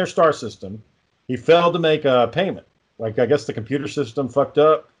station in their star system. He failed to make a payment. Like, I guess the computer system fucked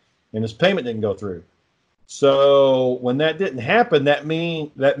up and his payment didn't go through. So when that didn't happen, that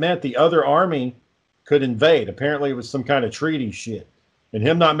meant the other army could invade. Apparently it was some kind of treaty shit. And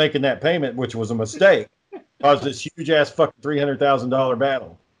him not making that payment, which was a mistake, caused this huge ass fucking $300,000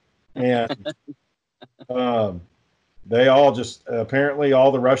 battle. And they all just, apparently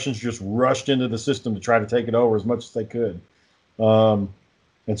all the Russians just rushed into the system to try to take it over as much as they could.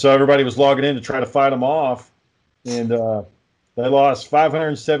 And so everybody was logging in to try to fight them off. And they lost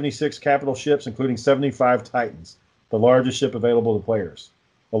 576 capital ships, including 75 Titans, the largest ship available to players,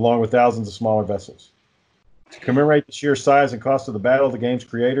 along with thousands of smaller vessels. To commemorate the sheer size and cost of the battle, the game's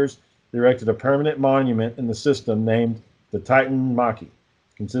creators erected a permanent monument in the system named the Titan Maki,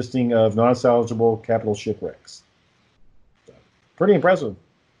 consisting of non-salvageable capital shipwrecks. Pretty impressive.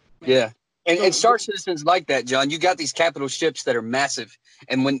 Yeah. And Star Citizen's like that, John. You got these capital ships that are massive.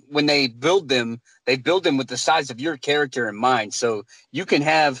 And when they build them with the size of your character in mind. So you can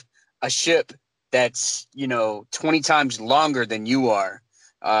have a ship that's, 20 times longer than you are.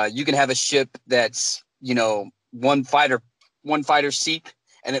 You can have a ship that's, one fighter seat,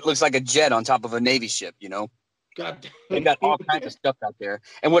 and it looks like a jet on top of a Navy ship, God They got all kinds of stuff out there.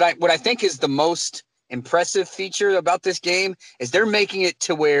 And what I think is the most impressive feature about this game is they're making it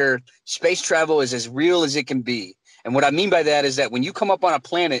to where space travel is as real as it can be. And what I mean by that is that when you come up on a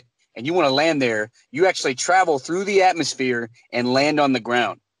planet and you want to land there, you actually travel through the atmosphere and land on the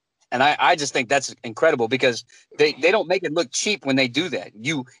ground. And I just think that's incredible because they don't make it look cheap when they do that.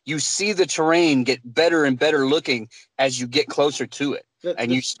 You see the terrain get better and better looking as you get closer to it.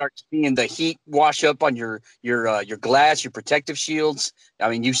 And you start seeing the heat wash up on your glass, your protective shields. I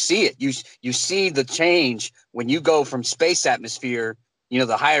mean, you see it. You see the change when you go from space atmosphere,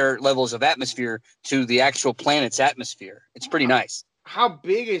 the higher levels of atmosphere to the actual planet's atmosphere. It's pretty nice. How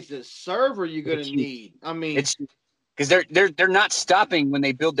big is the server you're gonna need? I mean, it's because they're not stopping when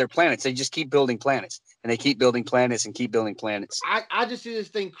they build their planets. They just keep building planets, and they keep building planets and keep building planets. I just see this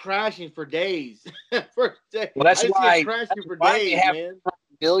thing crashing for days. For days. Well, that's why they have man. $1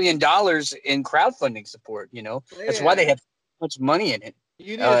 billion in crowdfunding support. That's why they have so much money in it.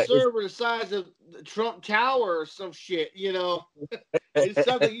 You need a server the size of the Trump Tower or some shit. It's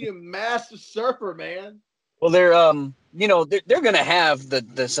something you need a massive server, man. Well, they're they're gonna have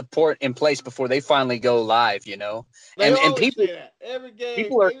the support in place before they finally go live, and people every game,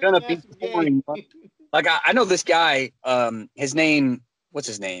 people are gonna be pouring money. Like I know this guy, what's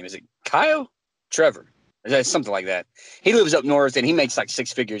his name? Is it Kyle? Trevor? Is that something like that? He lives up north and he makes like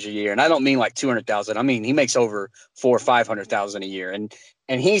 6 figures a year, and I don't mean like 200,000. I mean he makes over $400,000 or $500,000 a year, and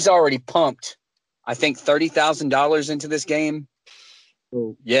he's already pumped, I think $30,000 into this game.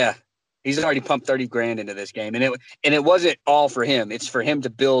 So, yeah. He's already pumped 30 grand into this game, and it wasn't all for him. It's for him to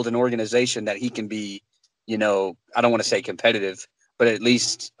build an organization that he can be, I don't want to say competitive, but at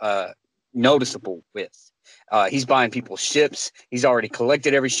least noticeable with. He's buying people's ships. He's already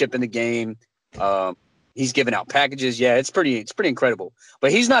collected every ship in the game. He's giving out packages. Yeah, it's pretty incredible.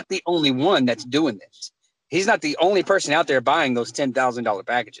 But he's not the only one that's doing this. He's not the only person out there buying those $10,000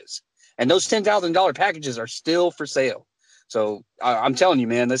 packages, and those $10,000 packages are still for sale. So I'm telling you,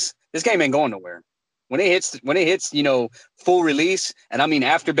 man, this game ain't going nowhere. When it hits, full release, and I mean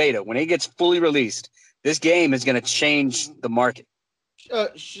after beta, when it gets fully released, this game is going to change the market.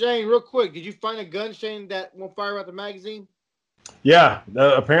 Shane, real quick, did you find a gun, Shane, that won't fire out the magazine? Yeah,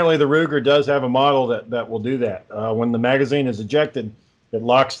 apparently the Ruger does have a model that will do that. When the magazine is ejected, it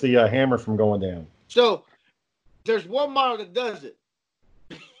locks the hammer from going down. So there's one model that does it.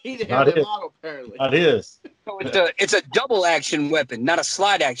 He didn't have the model, apparently. Not his. So it's a double action weapon, not a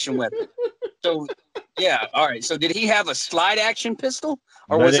slide action weapon. So, yeah, all right. So did he have a slide action pistol,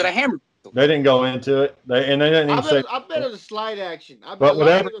 or was it a hammer pistol? They didn't go into it. They didn't even say. I bet it was a slide action. But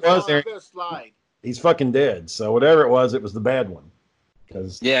whatever it was, I bet it was slide. He's fucking dead. So whatever it was the bad one.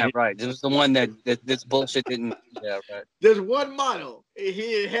 Yeah, right. It was the one that this bullshit didn't. Yeah, right. There's one model. He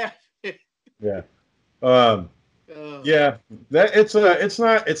didn't have it. Yeah. Yeah,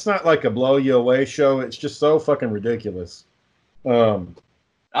 it's not like a blow you away show. It's just so fucking ridiculous. I'm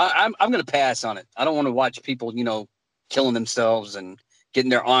gonna pass on it. I don't want to watch people, killing themselves and getting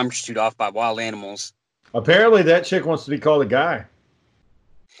their arms chewed off by wild animals. Apparently, that chick wants to be called a guy.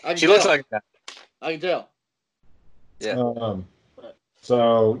 She looks like that. I can tell. Yeah.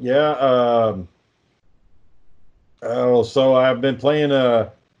 So yeah. So I've been playing.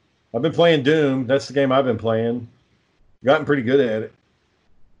 Doom. That's the game I've been playing. Gotten pretty good at it.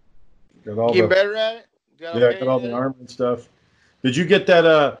 Got all Getting better at it. got all the armor and stuff. Did you get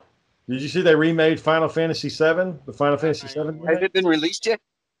that? Did you see they remade Final Fantasy VII? The Final Fantasy VII Has it been released yet?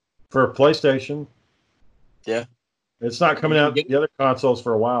 for PlayStation. Yeah. It's not coming out the other consoles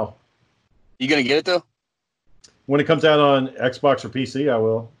for a while. You gonna get it though? When it comes out on Xbox or PC, I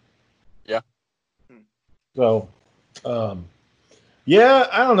will. Yeah. So, yeah,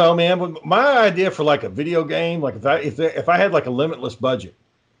 I don't know, man. But my idea for like a video game, like if I had like a limitless budget,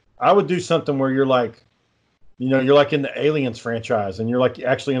 I would do something where you're like, you're like in the Aliens franchise, and you're like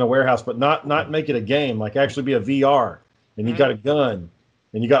actually in a warehouse, but not make it a game, like actually be a VR, and you got a gun,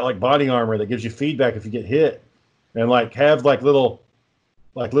 and you got like body armor that gives you feedback if you get hit, and like have like little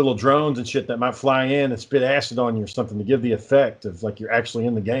drones and shit that might fly in and spit acid on you or something to give the effect of like you're actually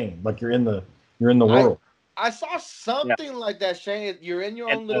in the game, like you're in the world. I saw something like that, Shane. You're in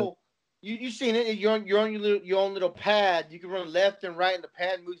your own little. You seen it? You're on your own little pad. You can run left and right, and the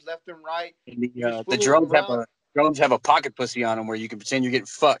pad moves left and right. And the drones have a pocket pussy on them where you can pretend you're getting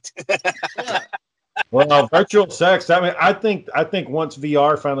fucked. Yeah. Well, virtual sex. I mean, I think once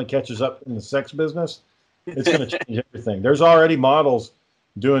VR finally catches up in the sex business, it's going to change everything. There's already models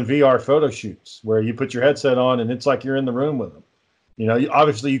doing VR photo shoots where you put your headset on and it's like you're in the room with them.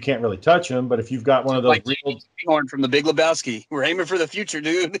 Obviously you can't really touch them, but if you've got one of those like real horn from The Big Lebowski, we're aiming for the future,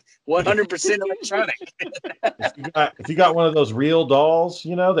 dude. 100% electronic. if you got one of those real dolls,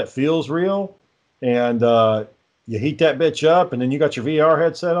 that feels real, and you heat that bitch up, and then you got your VR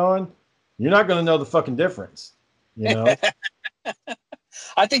headset on, you're not going to know the fucking difference. I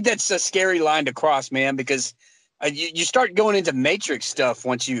think that's a scary line to cross, man, because you start going into Matrix stuff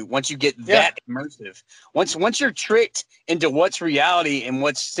once you get that immersive. Once you're tricked into what's reality and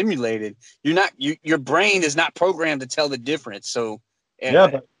what's simulated, your brain is not programmed to tell the difference. So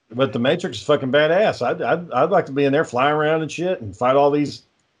but the Matrix is fucking badass. I'd like to be in there, fly around and shit, and fight all these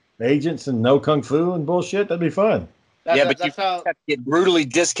agents and know kung fu and bullshit. That'd be fun. But you have to get brutally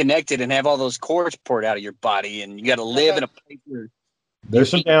disconnected and have all those cords poured out of your body, and you got to live in a place where.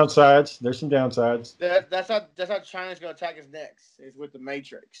 There's some downsides. That's how China's going to attack us next. Is with the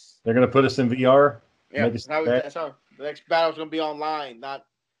Matrix. They're going to put us in VR. Yeah, that's how the next battle's going to be online, not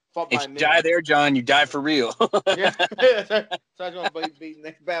fought by. If you die there, John, you die for real. Yeah, that's how the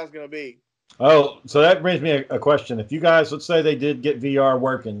next battle's going to be. Oh, so that brings me a question. If you guys, let's say they did get VR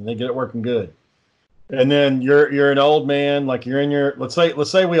working, they get it working good, and then you're an old man, like you're in your let's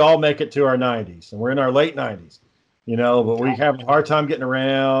say we all make it to our 90s, and we're in our late 90s. But we have a hard time getting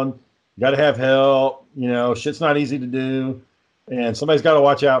around. You got to have help. Shit's not easy to do, and somebody's got to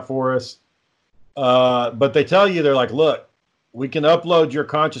watch out for us. But they tell you, they're like, look, we can upload your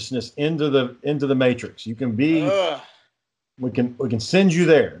consciousness into the Matrix. You can be, we can send you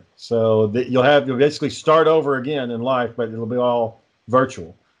there, so that you'll basically start over again in life, but it'll be all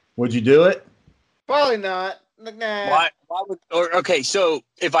virtual. Would you do it? Probably not. Nah. Okay, so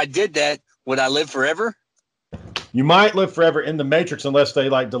if I did that, would I live forever? You might live forever in the Matrix unless they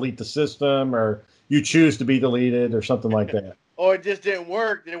like delete the system or you choose to be deleted or something like that. Or it just didn't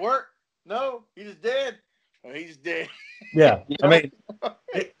work. Did it work? No, he just dead. Oh, he's dead. Yeah, I mean,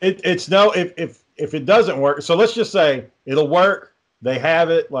 it's no. If it doesn't work, so let's just say it'll work. They have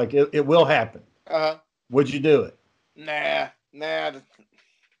it. Like it will happen. Would you do it? Nah.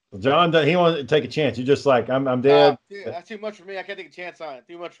 John, he wanted to take a chance. You're just like I'm dead. That's too much for me. I can't take a chance on it.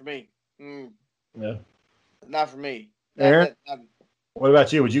 Too much for me. Yeah. Not for me. Aaron, what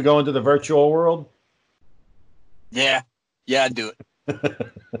about you? Would you go into the virtual world? Yeah, I'd do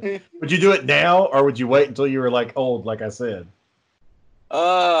it. Would you do it now, or would you wait until you were like old, like I said?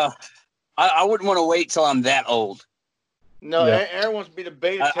 I wouldn't want to wait till I'm that old. No, Aaron wants to be the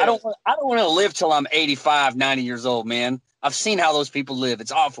beta test. I don't want to live till I'm 85, 90 years old, man. I've seen how those people live.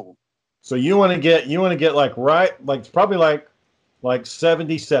 It's awful. So you want to get like it's probably like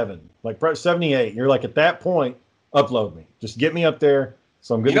 77, like 78. You're like at that point, upload me. Just get me up there.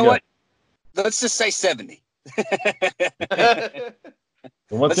 So I'm good to go. What? Let's just say 70.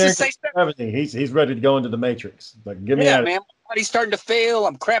 Once Aaron gets 70, he's ready to go into the Matrix. Like, give me man. My body's starting to fail.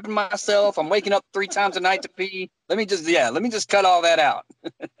 I'm crapping myself. I'm waking up 3 times a night to pee. Let me just cut all that out.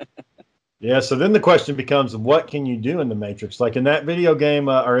 Yeah. So then the question becomes, what can you do in the Matrix? Like in that video game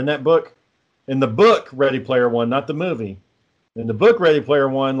or in that book, in the book Ready Player One, not the movie. In the book Ready Player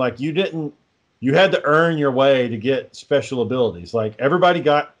One, like you had to earn your way to get special abilities. Like everybody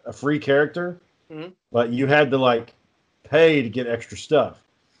got a free character, Mhm. but you had to like pay to get extra stuff.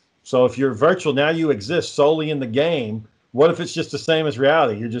 So if you're virtual now, you exist solely in the game. What if it's just the same as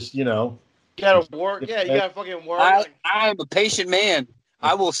reality? You're just You gotta work. Yeah, you gotta fucking work. I am a patient man.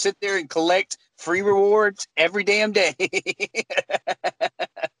 I will sit there and collect free rewards every damn day.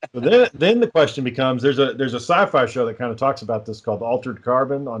 But then the question becomes: there's a sci-fi show that kind of talks about this called Altered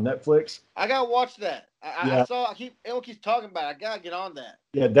Carbon on Netflix. I gotta watch that. Yeah. I saw. Everyone keeps talking about it. I gotta get on that.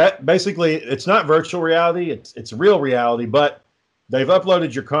 Yeah, that basically it's not virtual reality; it's real reality. But they've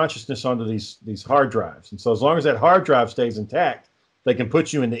uploaded your consciousness onto these hard drives, and so as long as that hard drive stays intact, they can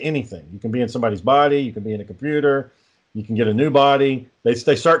put you into anything. You can be in somebody's body, you can be in a computer, you can get a new body. They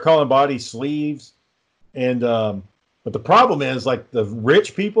start calling bodies sleeves, and but the problem is like the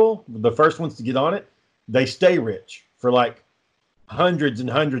rich people, the first ones to get on it, they stay rich for like hundreds and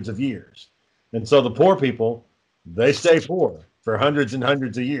hundreds of years, and so the poor people, they stay poor for hundreds and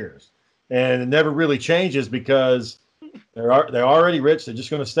hundreds of years, and it never really changes because they're already rich. They're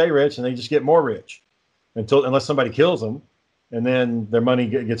just going to stay rich, and they just get more rich unless somebody kills them, and then their money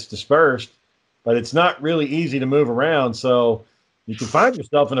gets dispersed. But it's not really easy to move around, so you can find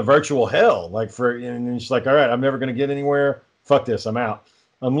yourself in a virtual hell. And it's like, all right, I'm never going to get anywhere. Fuck this, I'm out.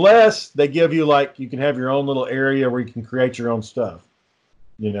 Unless they give you you can have your own little area where you can create your own stuff.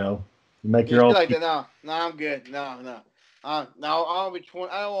 You make your own. Like that. No, I'm good. No. I don't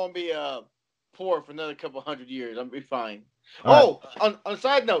want to be poor for another couple hundred years. I'll be fine. All on a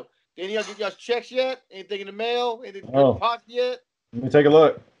side note, did y'all get y'all's checks yet? Anything in the mail? Anything in Oh. the pocket yet? Let me take a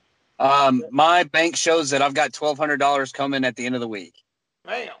look. My bank shows that I've got $1,200 coming at the end of the week.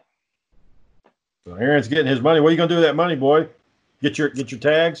 Bam. So Aaron's getting his money. What are you going to do with that money, boy? Get your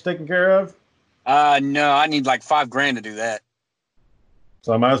tags taken care of? No, I need like $5,000 to do that.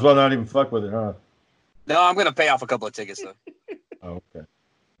 So I might as well not even fuck with it, huh? No, I'm gonna pay off a couple of tickets though. Oh, okay.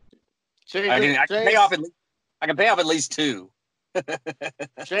 I can pay off at least 2.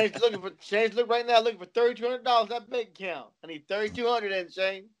 Shane's looking right now looking for $3,200 that bank account. I need $3,200 in,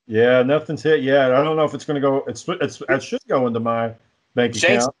 Shane. Yeah, nothing's hit yet. I don't know if it's going to go. It should go into my bank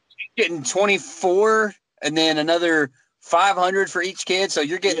Shane's account. getting 24, and then another 500 for each kid, so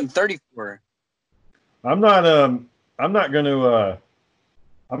you're getting 34. I'm not going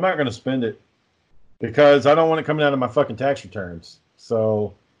to spend it because I don't want it coming out of my fucking tax returns.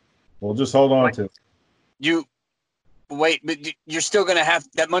 So we'll just hold on to it. Wait, but you're still gonna have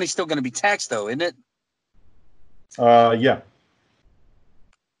that money's still gonna be taxed though, isn't it? Yeah.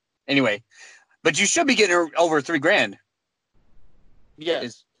 Anyway, but you should be getting over $3,000.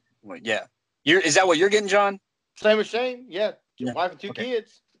 Yes. Yeah. Is that what you're getting, John? Same as Shane. Yeah. Your Yeah. wife and 2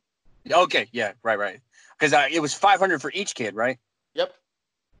 kids. Okay. Yeah. Right. Because it was 500 for each kid, right? Yep.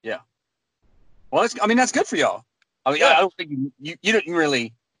 Yeah. Well, that's good for y'all. I mean, Yeah. I don't think you didn't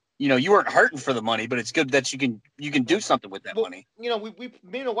really, you weren't hurting for the money, but it's good that you can do something with that money. Me and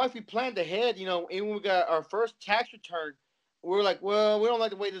my wife, we planned ahead. Even when we got our first tax return, we were like, well, we don't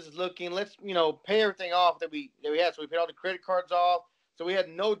like the way this is looking. Let's, pay everything off that we had. So we paid all the credit cards off. So we had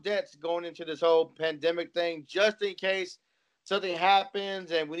no debts going into this whole pandemic thing, just in case something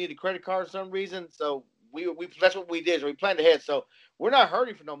happens and we need a credit card for some reason. So we that's what we did. So we planned ahead. So we're not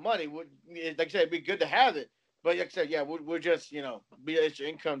hurting for no money. Like I said, it'd be good to have it. But like I said, yeah, we're just, be extra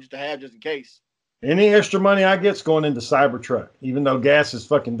income just to have just in case. Any extra money I get's going into Cybertruck, even though gas is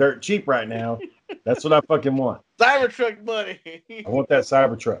fucking dirt cheap right now. That's what I fucking want. Cybertruck money. I want that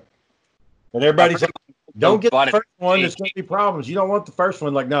Cybertruck. But everybody's like, don't get the first one. There's going to be problems. You don't want the first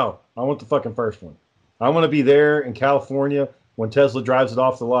one. Like, no, I want the fucking first one. I want to be there in California when Tesla drives it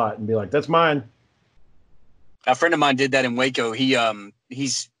off the lot and be like, that's mine. A friend of mine did that in Waco. He runs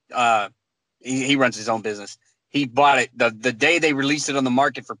his own business. He bought it the day they released it on the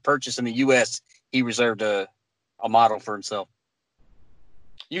market for purchase in the U.S. He reserved a model for himself.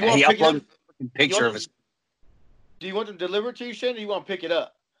 You want to pick uploaded it up? a picture of his. Do you want them delivered to you, Shane, or you want to pick it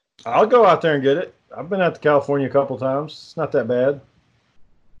up? I'll go out there and get it. I've been out to California a couple times. It's not that bad.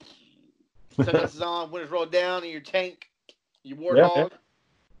 Sunglasses on, windows rolled down in your tank, your warthog.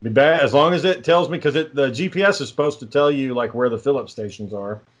 Be bad as long as it tells me, because the GPS is supposed to tell you like where the fill-up stations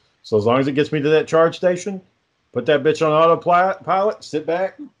are. So as long as it gets me to that charge station, put that bitch on autopilot, sit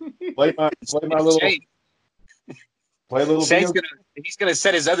back, play my little. Shane, play a little. He's gonna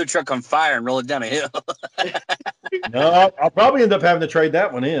set his other truck on fire and roll it down a hill. No, I'll probably end up having to trade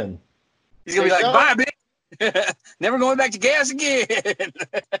that one in. He's gonna be like, "Bye, bitch. Never going back to gas again."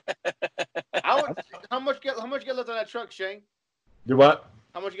 How much you got left on that truck, Shane? Do what?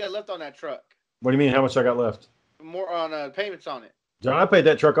 How much you got left on that truck? What do you mean? How much I got left? More on payments on it. John, I paid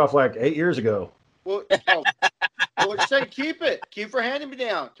that truck off like 8 years ago. Well, Shane, keep it. Keep for handing me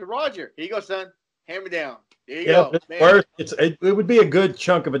down to Roger. Here you go, son. Hand me down. There you Yeah, go. it's Man. worth. It would be a good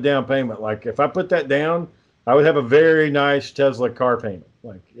chunk of a down payment. Like if I put that down, I would have a very nice Tesla car payment.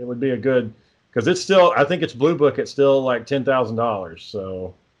 Like it would be a good because it's still. I think it's Blue Book. It's still like $10,000.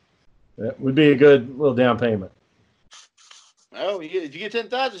 So that would be a good little down payment. Oh, if you get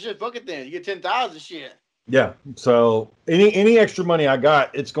 10,000, shit, fuck it then. You get 10,000, shit. Yeah. So any extra money I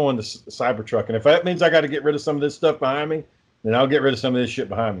got, it's going to Cybertruck. And if that means I got to get rid of some of this stuff behind me, then I'll get rid of some of this shit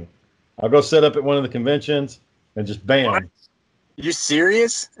behind me. I'll go set up at one of the conventions and just bam. What? You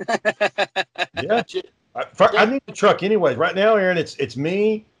serious? Yeah. I need the truck anyways. Right now, Aaron, it's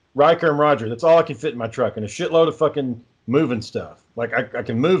me, Riker, and Roger. That's all I can fit in my truck, and a shitload of fucking moving stuff. Like I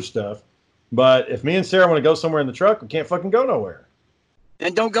can move stuff, but if me and Sarah want to go somewhere in the truck, we can't fucking go nowhere.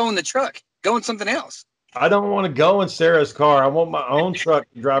 Then don't go in the truck. Go in something else. I don't want to go in Sarah's car. I want my own truck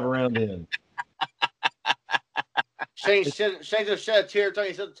to drive around in. Shane just shed a tear. Tell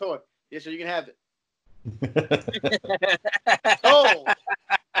you said the toy. Yes, sir. You can have it. Oh,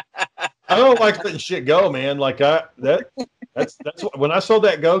 I don't like letting shit go, man. Like that's what, when I sold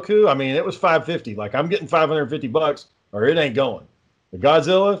that Goku. I mean, it was $550. Like I'm getting $550, or it ain't going. The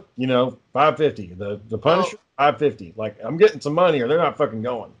Godzilla, $550. The Punisher, $550. Like I'm getting some money, or they're not fucking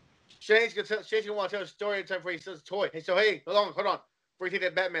going. Shane's gonna want to tell a story in time before he says the toy. Hey, so hey, hold on. Before you take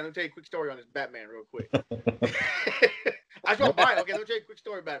that Batman, let me tell you a quick story on this Batman, real quick. I just want to buy it. Okay, let me tell you a quick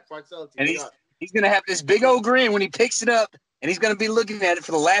story about it before I sell it to And you. he's gonna have this big old grin when he picks it up, and he's gonna be looking at it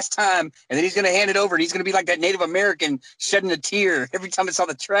for the last time, and then he's gonna hand it over, and he's gonna be like that Native American shedding a tear every time it's on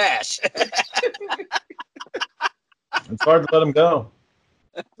the trash. It's hard to let them go.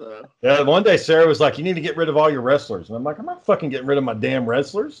 Yeah, one day Sarah was like, "You need to get rid of all your wrestlers," and I'm like, "I'm not fucking getting rid of my damn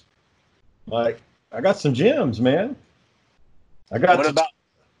wrestlers. Like, I got some gems, man. I got."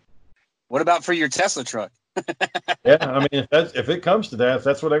 What about for your Tesla truck? Yeah, I mean, if it comes to that, if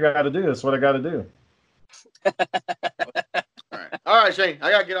that's what I got to do, that's what I got to do. All right, Shane.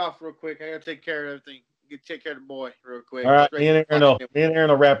 I gotta get off real quick. I gotta take care of everything. Take care of the boy real quick. All right, me and Aaron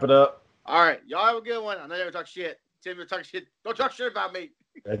will wrap it up. All right, y'all have a good one. I know you talk shit. Tim, you talk shit. Don't talk shit about me.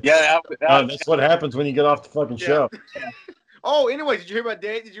 Yeah, That's what happens when you get off the fucking show. Oh, anyway, did you hear about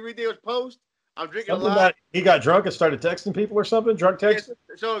Dave? Did you read Dale's post? I'm drinking Something a lot. he got drunk and started texting people or something. Drunk texting.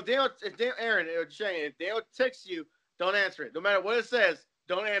 Yes. So if Dale, Aaron, or Shane, if Dale texts you, don't answer it. No matter what it says,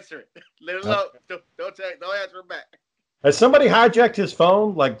 don't answer it. Let it know. Don't answer it back. Has somebody hijacked his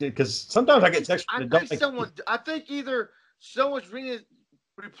phone? Like, because sometimes I get texts. I think either someone's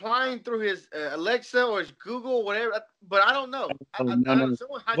replying through his Alexa or his Google, whatever. But I don't know. Someone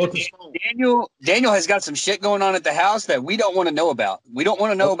hijacked his phone. Daniel has got some shit going on at the house that we don't want to know about. We don't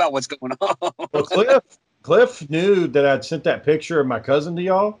want to know about what's going on. Well, Cliff knew that I'd sent that picture of my cousin to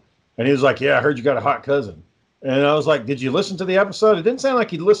y'all, and he was like, "Yeah, I heard you got a hot cousin." And I was like, "Did you listen to the episode?" It didn't sound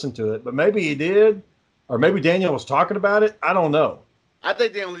like he listened to it, but maybe he did, or maybe Daniel was talking about it. I don't know. I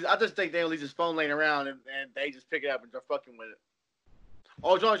just think Daniel leaves his phone laying around and they just pick it up and start fucking with it.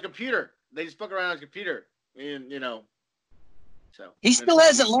 Oh, it's on his computer. They just fuck around on his computer, and So he still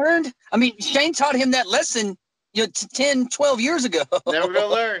hasn't learned. I mean, Shane taught him that lesson, 10, 12 years ago. Never gonna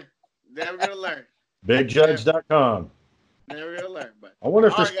learn. BigJudge.com. Never gonna learn. But I wonder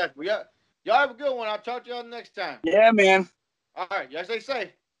if all right, guys, y'all have a good one. I'll talk to y'all next time. Yeah, man. All right, y'all stay safe.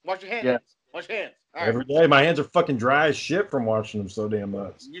 Wash your hands. Yeah. Wash your hands. All right. Every day, my hands are fucking dry as shit from washing them so damn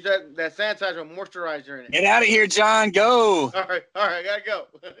much. Use that sanitizer and moisturizer in it. Get out of here, John. Go. All right, I gotta go.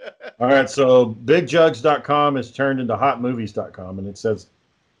 All right, so BigJudge.com is turned into HotMovies.com, and it says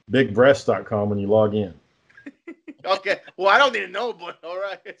BigBreast.com when you log in. Okay, well, I don't need to know, but all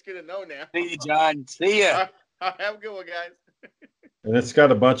right, it's good to know now. See you, John. See ya. All right, have a good one, guys. And it's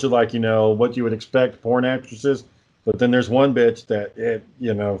got a bunch of what you would expect porn actresses, but then there's one bitch that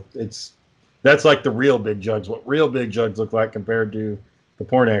that's like the real Big Jugs. What real Big Jugs look like compared to the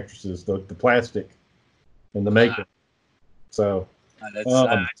porn actresses, the plastic and the makeup. So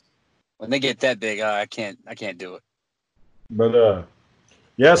when they get that big, I can't do it. But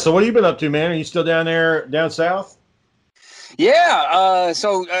yeah. So what have you been up to, man? Are you still down there, down south? Yeah.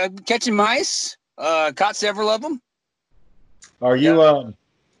 So catching mice. Caught several of them. Are you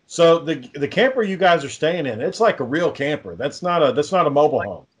so the camper you guys are staying in? It's like a real camper. That's not a mobile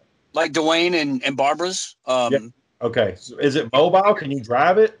home. Like Dwayne and Barbara's. Yeah. Okay. So is it mobile? Can you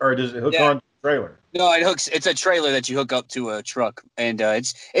drive it, or does it hook on to the trailer? No, it's a trailer that you hook up to a truck, and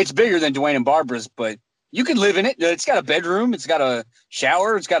it's bigger than Dwayne and Barbara's, but you can live in it. It's got a bedroom, it's got a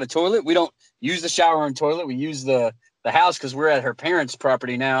shower, it's got a toilet. We don't use the shower and toilet. We use the house because we're at her parents'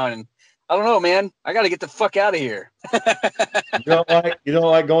 property now, and I don't know, man. I got to get the fuck out of here. You don't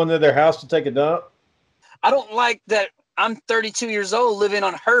like going to their house to take a dump? I don't like that I'm 32 years old living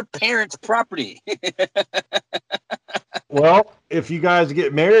on her parents' property. Well, if you guys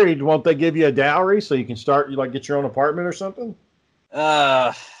get married, won't they give you a dowry so you can start, you like get your own apartment or something?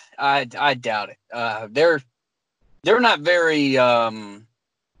 I doubt it. They're not very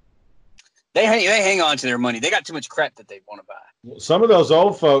they hang on to their money. They got too much crap that they want to buy. Some of those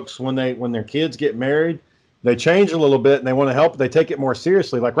old folks, when their kids get married, they change a little bit and they want to help. They take it more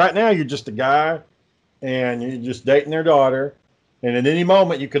seriously. Like right now, you're just a guy and you're just dating their daughter, and at any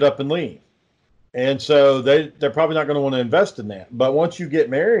moment you could up and leave. And so they're probably not going to want to invest in that. But once you get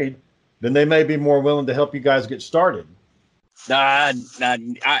married, then they may be more willing to help you guys get started. I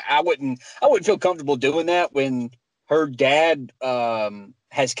wouldn't feel comfortable doing that when her dad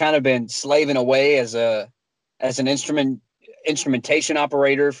has kind of been slaving away as an instrumentation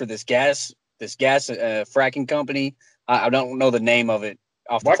operator for this gas fracking company. I don't know the name of it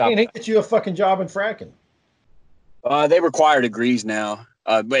off the top. Why can't he get you a fucking job in fracking? They require degrees now.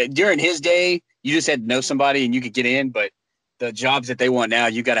 But during his day, you just had to know somebody and you could get in. But the jobs that they want now,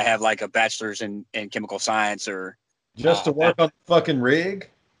 you got to have like a bachelor's in chemical science or just to work on the fucking rig.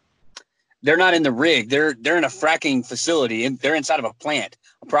 They're not in the rig. They're in a fracking facility and they're inside of a plant,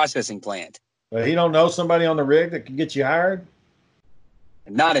 a processing plant. But he don't know somebody on the rig that can get you hired?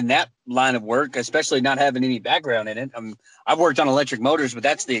 Not in that line of work, especially not having any background in it. I've worked on electric motors, but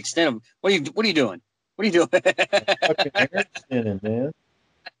that's the extent of what are you doing? What are you doing? Fucking hair thinning, man.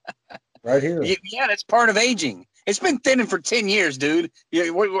 Right here. Yeah, that's part of aging. It's been thinning for 10 years, dude.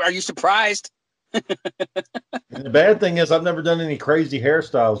 Are you surprised? And the bad thing is I've never done any crazy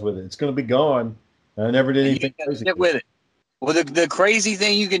hairstyles with it. It's going to be gone. I never did anything crazy. Get with it. Well, the crazy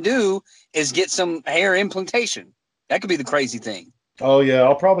thing you can do is get some hair implantation. That could be the crazy thing. Oh, yeah.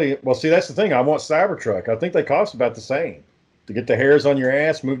 I'll probably – well, see, that's the thing. I want Cybertruck. I think they cost about the same. To get the hairs on your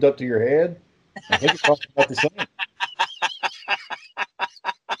ass moved up to your head, I think it costs about the same.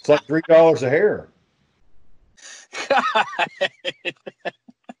 It's like $3 a hair. God.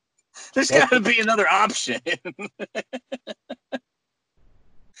 There's got to be another option.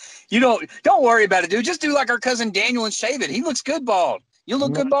 Don't worry about it, dude. Just do like our cousin Daniel and shave it. He looks good bald. You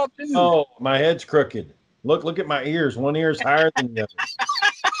look good bald too. Oh, my head's crooked. Look at my ears. One ear's higher than the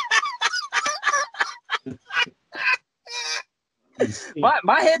other.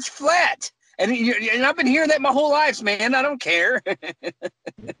 My head's flat. And I've been hearing that my whole life, man. I don't care.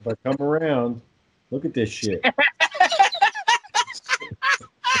 If I come around, look at this shit.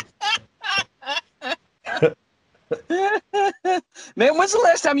 Man, when's the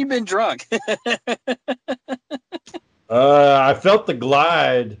last time you've been drunk? I felt the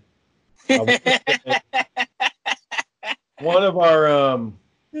glide. One of our,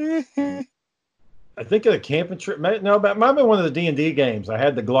 I think at a camping trip. No, it might have been one of the D&D games. I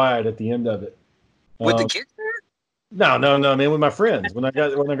had the glide at the end of it. With the kids there? No, man, with my friends. When I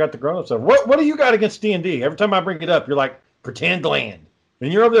got the grown-up stuff. What do you got against D&D? Every time I bring it up, you're like, pretend land.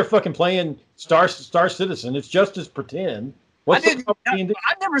 And you're over there fucking playing Star Citizen. It's just as pretend. I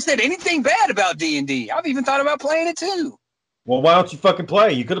never said anything bad about D&D. I've even thought about playing it too. Well, why don't you fucking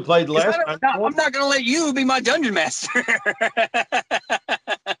play? You could have played the last time. I'm not going to let you be my dungeon master.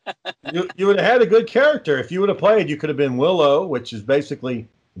 You would have had a good character. If you would have played, you could have been Willow, which is basically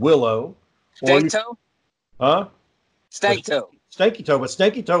Willow. Stanky Toe? Huh? Stanky Toe. Stanky Toe, but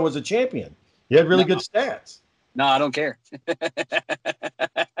Stanky Toe was a champion. He had really good stats. No, I don't care. You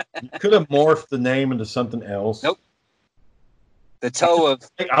could have morphed the name into something else. Nope. The toe of...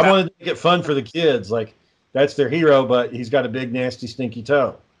 I wanted to make it fun for the kids. Like, that's their hero, but he's got a big, nasty, stinky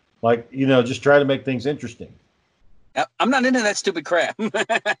toe. Like, just try to make things interesting. I'm not into that stupid crap. Well,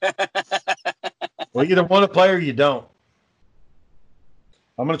 you either want to play or you don't.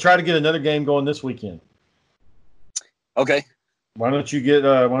 I'm going to try to get another game going this weekend. Okay. Why don't you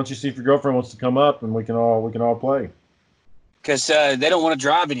see if your girlfriend wants to come up and we can all play? Because they don't want to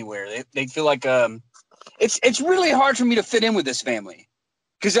drive anywhere. They feel like it's really hard for me to fit in with this family.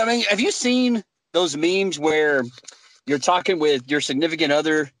 Because have you seen those memes where you're talking with your significant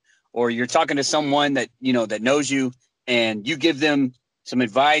other, or you're talking to someone that that knows you, and you give them some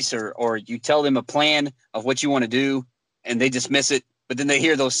advice, or you tell them a plan of what you want to do, and they dismiss it, but then they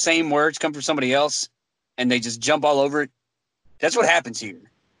hear those same words come from somebody else, and they just jump all over it. That's what happens here.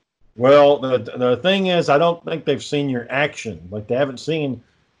 Well, the thing is, I don't think they've seen your action. Like, they haven't seen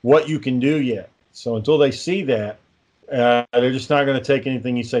what you can do yet. So until they see that, they're just not going to take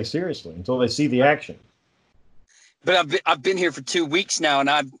anything you say seriously until they see the action. But I've been here for 2 weeks now, and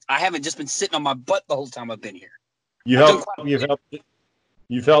I haven't just been sitting on my butt the whole time I've been here. You've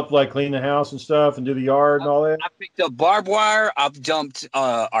helped like clean the house and stuff and do the yard and all that? I picked up barbed wire. I've dumped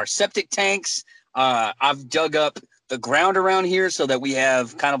our septic tanks. I've dug up the ground around here so that we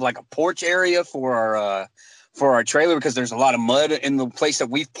have kind of like a porch area for our trailer, because there's a lot of mud in the place that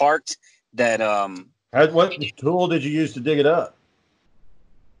we've parked. That What tool did you use to dig it up?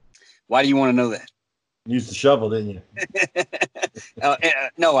 Why do you want to know that? You used the shovel, didn't you?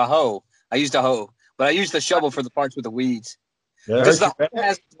 No, a hoe. I used a hoe, but I used the shovel for the parts with the weeds. Yeah, Because the hoe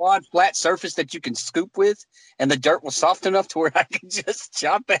has a broad, flat surface that you can scoop with, and the dirt was soft enough to where I could just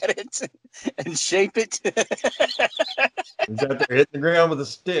chop at it and shape it. He's out there hitting the ground with a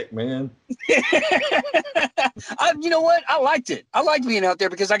stick, man. You know what? I liked it. I liked being out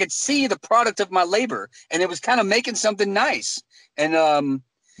there because I could see the product of my labor, and it was kind of making something nice. And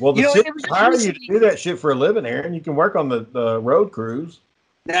well, you know, city hire you to do that shit for a living, Aaron. You can work on the road crews.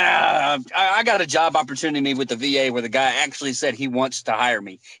 Nah, I got a job opportunity with the VA where the guy actually said he wants to hire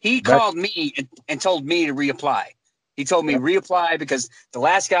me. He called me and told me to reapply. He told me reapply because the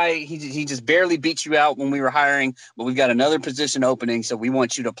last guy, he just barely beat you out when we were hiring, but we've got another position opening, so we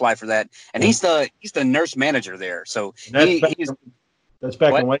want you to apply for that. And he's the nurse manager there. So that's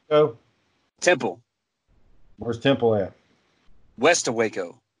back in Waco? Temple. Where's Temple at? West of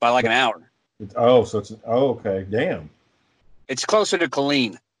Waco by like an hour. Okay. Damn. It's closer to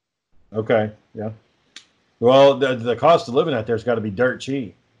Killeen. Okay. Yeah. Well, the cost of living out there's got to be dirt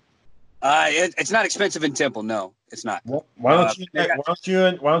cheap. It's not expensive in Temple. No, it's not. Well, why don't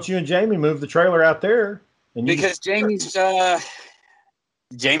you and Jamie move the trailer out there? Because Jamie's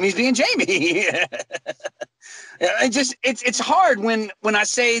being Jamie. It's hard when I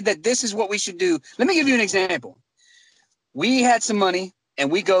say that this is what we should do. Let me give you an example. We had some money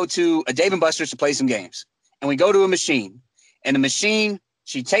and we go to a Dave & Buster's to play some games, and we go to a machine. And the machine,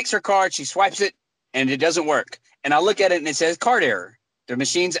 she takes her card, she swipes it, and it doesn't work. And I look at it, and it says card error. The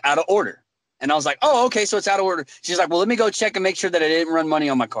machine's out of order. And I was like, oh, okay, so it's out of order. She's like, well, let me go check and make sure that I didn't run money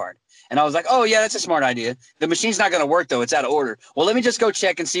on my card. And I was like, oh, yeah, that's a smart idea. The machine's not going to work, though. It's out of order. Well, let me just go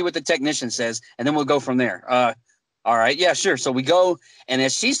check and see what the technician says, and then we'll go from there. All right, yeah, sure. So we go, and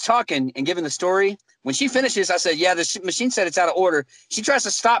as she's talking and giving the story, when she finishes, I said, yeah, the machine said it's out of order. She tries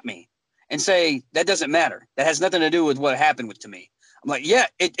to stop me and say, that doesn't matter. That has nothing to do with what happened to me. I'm like, yeah,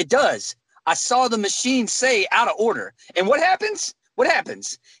 it does. I saw the machine say out of order. And what happens? What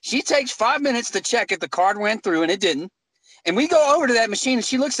happens? She takes 5 minutes to check if the card went through, and it didn't. And we go over to that machine, and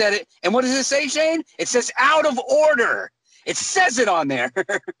she looks at it, and what does it say, Shane? It says out of order. It says it on there.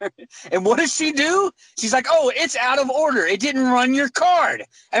 And what does she do? She's like, oh, it's out of order. It didn't run your card.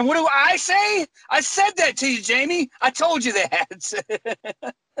 And what do I say? I said that to you, Jamie. I told you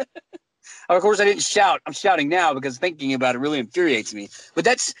that. Of course, I didn't shout. I'm shouting now because thinking about it really infuriates me. But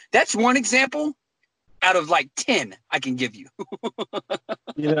that's one example out of like 10 I can give you.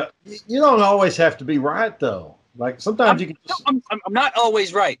 You don't always have to be right, though. Like sometimes you can. I'm not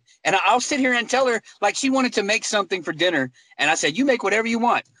always right, and I'll sit here and tell her like she wanted to make something for dinner, and I said, "You make whatever you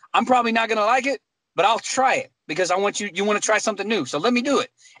want. I'm probably not gonna like it, but I'll try it because I want you. You want to try something new, so let me do it."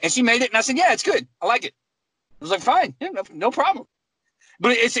 And she made it, and I said, "Yeah, it's good. I like it." I was like, "Fine, yeah, no problem."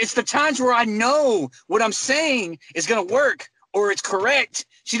 But it's the times where I know what I'm saying is gonna work or it's correct.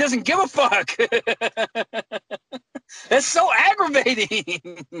 She doesn't give a fuck. That's so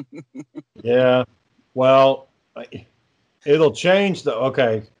aggravating. Yeah. Well, it'll change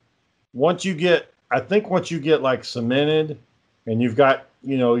once you get like cemented and you got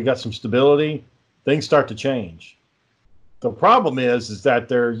some stability, things start to change. The problem is that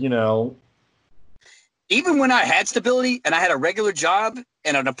they're, even when I had stability and I had a regular job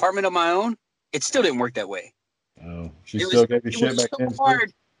and an apartment of my own, it still didn't work that way. Oh, she still gave you shit back then.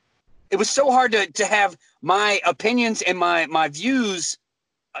 It was so hard to have my opinions and my views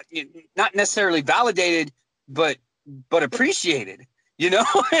not necessarily validated, but appreciated.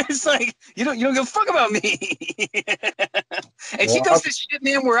 It's like you don't give a fuck about me. And she does this shit,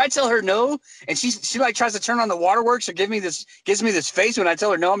 man, where I tell her no, and she like tries to turn on the waterworks or gives me this face when I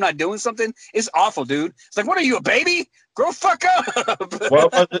tell her no, I'm not doing something. It's awful, dude. It's like, what are you, a baby? Grow fuck up.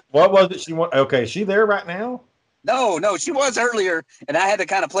 What was it she want? Okay, is she there right now? No, she was earlier, and I had to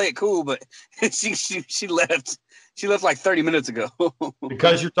kind of play it cool, but she left. She left like 30 minutes ago.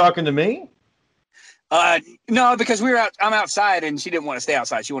 Because you're talking to me? No, because I'm outside, and she didn't want to stay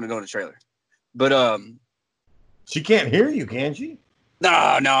outside. She wanted to go in the trailer. But she can't hear you, can she? No,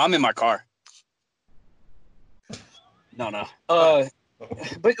 I'm in my car. No. But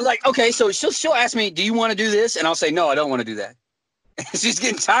like, okay, so she'll ask me, "Do you want to do this?" And I'll say, "No, I don't want to do that." She's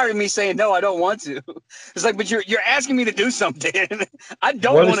getting tired of me saying, "No, I don't want to." It's like, but you're asking me to do something. I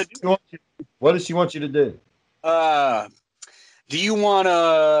don't want to do it. What does she want you to do? Do you want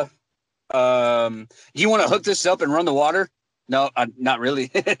to hook this up and run the water? No, not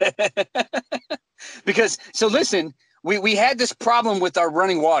really. Because so listen, we had this problem with our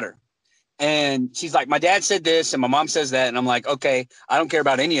running water. And she's like, my dad said this and my mom says that. And I'm like, okay, I don't care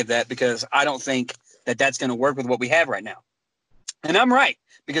about any of that because I don't think that that's going to work with what we have right now. And I'm right,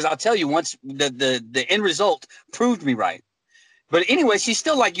 because I'll tell you, once the end result proved me right. But anyway, she's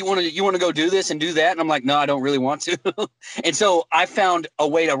still like, you want to go do this and do that? And I'm like, no, I don't really want to. And so I found a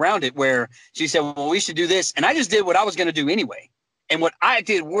way around it where she said, well, we should do this. And I just did what I was going to do anyway. And what I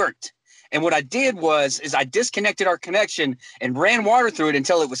did worked. And what I did is I disconnected our connection and ran water through it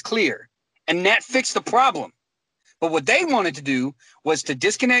until it was clear. And that fixed the problem. But what they wanted to do was to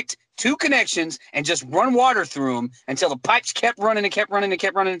disconnect 2 connections and just run water through them until the pipes kept running and kept running and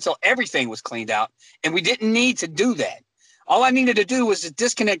kept running until everything was cleaned out. And we didn't need to do that. All I needed to do was to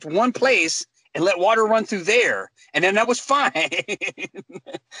disconnect one place and let water run through there. And then that was fine.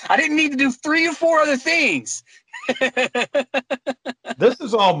 I didn't need to do 3 or 4 other things. This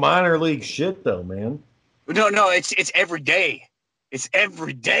is all minor league shit, though, man. No, it's every day. It's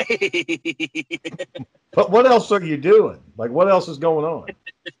every day. But what else are you doing? Like, what else is going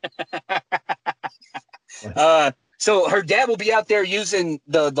on? So her dad will be out there using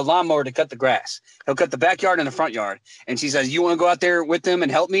the lawnmower to cut the grass. He'll cut the backyard and the front yard. And she says, you want to go out there with him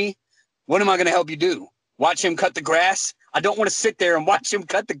and help me? What am I going to help you do? Watch him cut the grass? I don't want to sit there and watch him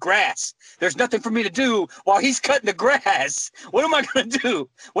cut the grass. There's nothing for me to do while he's cutting the grass. What am I going to do?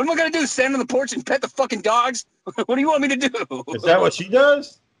 What am I going to do? Stand on the porch and pet the fucking dogs? What do you want me to do? Is that what she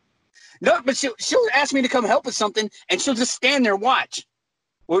does? No, but she'll ask me to come help with something, and she'll just stand there and watch.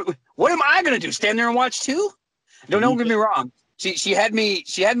 What am I going to do? Stand there and watch too? Don't get me wrong. She had me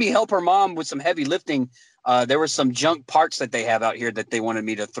help her mom with some heavy lifting. There were some junk parts that they have out here that they wanted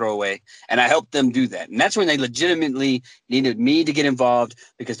me to throw away, and I helped them do that. And that's when they legitimately needed me to get involved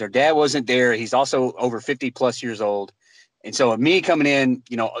because their dad wasn't there. He's also over 50 plus years old. And so me coming in,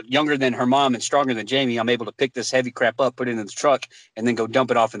 younger than her mom and stronger than Jamie, I'm able to pick this heavy crap up, put it in the truck, and then go dump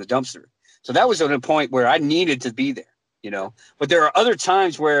it off in the dumpster. So that was at a point where I needed to be there, But there are other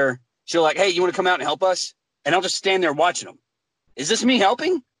times where she'll like, hey, you want to come out and help us? And I'll just stand there watching them. Is this me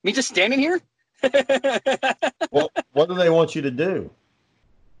helping? Me just standing here? Well, what do they want you to do?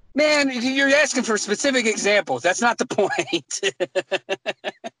 Man, you're asking for specific examples. That's not the point.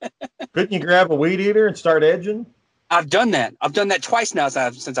 Couldn't you grab a weed eater and start edging? I've done that. I've done that twice now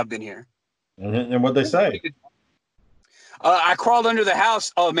since I've been here. And what'd they say? I crawled under the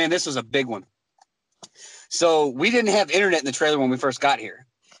house. Oh, man, this was a big one. So we didn't have internet in the trailer when we first got here.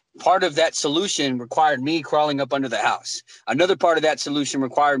 Part of that solution required me crawling up under the house. Another part of that solution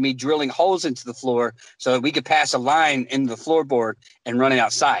required me drilling holes into the floor so that we could pass a line into the floorboard and run it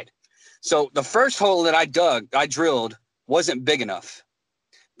outside. So the first hole that I drilled wasn't big enough.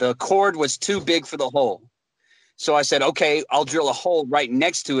 The cord was too big for the hole. So I said, okay, I'll drill a hole right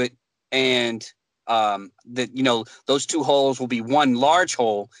next to it. And those 2 holes will be one large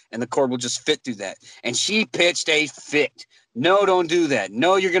hole and the cord will just fit through that. And she pitched a fit. No, don't do that.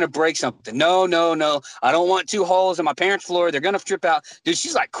 No, you're going to break something. No. I don't want 2 holes in my parents' floor. They're going to trip out. Dude,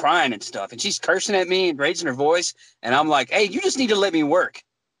 she's like crying and stuff. And she's cursing at me and raising her voice. And I'm like, hey, you just need to let me work.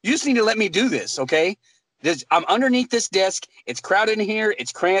 You just need to let me do this, okay? I'm underneath this desk. It's crowded in here.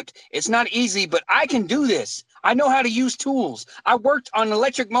 It's cramped. It's not easy, but I can do this. I know how to use tools. I worked on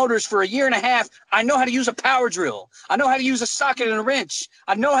electric motors for 1.5 years. I know how to use a power drill. I know how to use a socket and a wrench.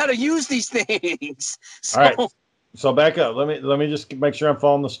 I know how to use these things. All right. So back up. Let me just make sure I'm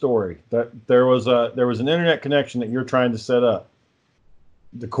following the story. That there was an internet connection that you're trying to set up.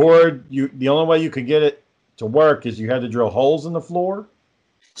 The cord, the only way you could get it to work is you had to drill holes in the floor.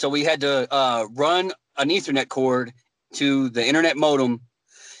 So we had to run an Ethernet cord to the internet modem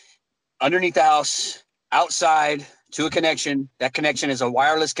underneath the house, outside to a connection. That connection is a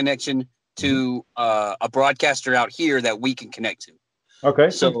wireless connection to a broadcaster out here that we can connect to. Okay.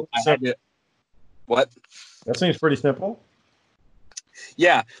 So I had to, what? That seems pretty simple.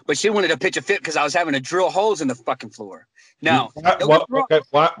 Yeah, but she wanted to pitch a fit because I was having to drill holes in the fucking floor. Now,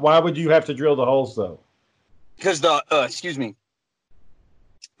 why would you have to drill the holes though? Because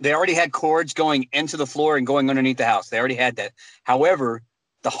they already had cords going into the floor and going underneath the house. They already had that. However,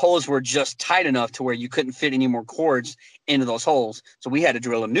 the holes were just tight enough to where you couldn't fit any more cords into those holes. So we had to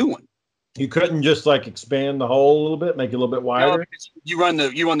drill a new one. You couldn't just like expand the hole a little bit, make it a little bit wider. No, you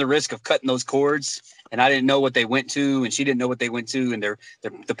run the risk of cutting those cords, and I didn't know what they went to, and she didn't know what they went to, and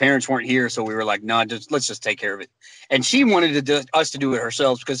the parents weren't here, so we were like, no, let's just take care of it. And she wanted us to do it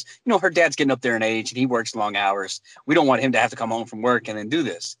ourselves because her dad's getting up there in age and he works long hours. We don't want him to have to come home from work and then do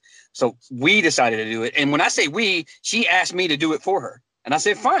this. So we decided to do it. And when I say we, she asked me to do it for her, and I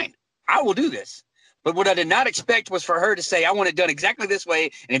said, fine, I will do this. But what I did not expect was for her to say, I want it done exactly this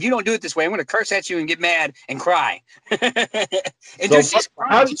way. And if you don't do it this way, I'm going to curse at you and get mad and cry. And So she's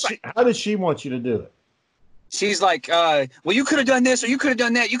how crying. did she want you to do it? She's like, well, you could have done this or you could have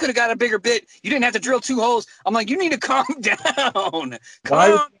done that. You could have got a bigger bit. You didn't have to drill 2 holes. I'm like, you need to calm down. Why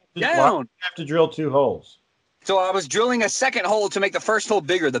Calm do down. you have to drill 2 holes? So I was drilling a second hole to make the first hole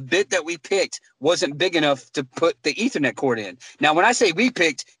bigger. The bit that we picked wasn't big enough to put the Ethernet cord in. Now, when I say we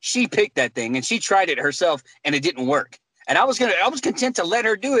picked, she picked that thing and she tried it herself and it didn't work. And I was content to let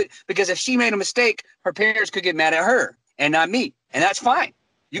her do it because if she made a mistake, her parents could get mad at her and not me. And that's fine.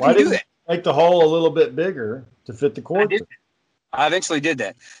 You can do that. Make the hole a little bit bigger to fit the cord. I eventually did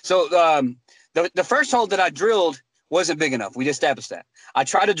that. So the first hole that I drilled wasn't big enough. We just established that. I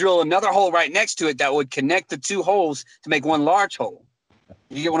tried to drill another hole right next to it that would connect the 2 holes to make one large hole.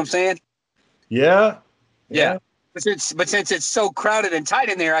 You get what I'm saying? Yeah. But since it's so crowded and tight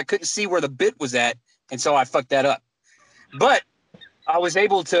in there, I couldn't see where the bit was at, and so I fucked that up. But I was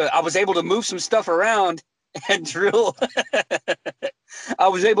able to move some stuff around and drill. I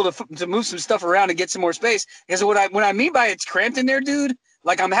was able to move some stuff around and get some more space. Because what I mean by it's cramped in there, dude,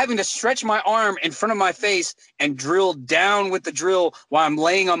 like I'm having to stretch my arm in front of my face and drill down with the drill while I'm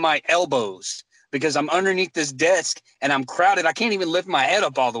laying on my elbows because I'm underneath this desk and I'm crowded. I can't even lift my head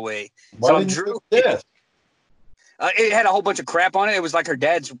up all the way. So I'm drilling. It had a whole bunch of crap on it. It was like her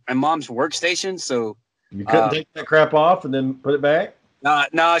dad's and mom's workstation. So you couldn't take that crap off and then put it back?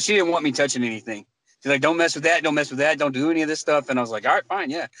 No, she didn't want me touching anything. She's like, don't mess with that. Don't mess with that. Don't do any of this stuff. And I was like, all right,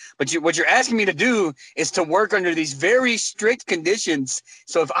 fine. Yeah. But what you're asking me to do is to work under these very strict conditions.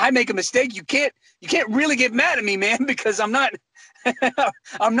 So if I make a mistake, you can't really get mad at me, man, because I'm not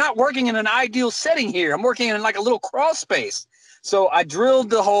working in an ideal setting here. I'm working in like a little crawl space. So I drilled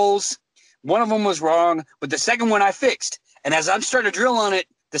the holes. One of them was wrong, but the second one I fixed. And as I'm starting to drill on it,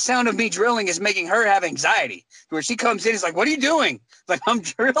 the sound of me drilling is making her have anxiety. Where she comes in, it's like, what are you doing? It's like, I'm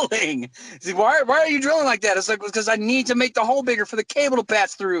drilling. She's like, why are you drilling like that? It's like, because I need to make the hole bigger for the cable to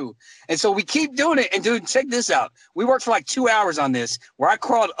pass through. And so we keep doing it. And dude, check this out. We worked for like 2 hours on this, where I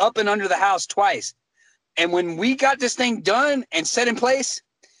crawled up and under the house twice. And when we got this thing done and set in place,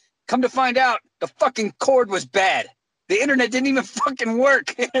 come to find out, the fucking cord was bad. The internet didn't even fucking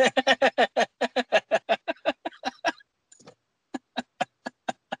work.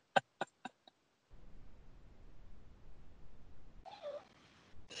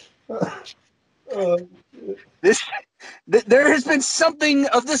 There has been something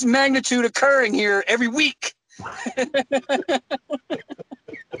of this magnitude occurring here every week.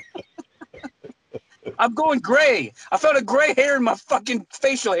 I'm going gray. I found a gray hair in my fucking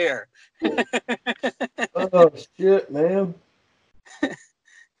facial hair. Oh shit, man.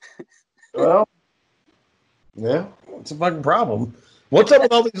 Well, yeah, it's a fucking problem. What's up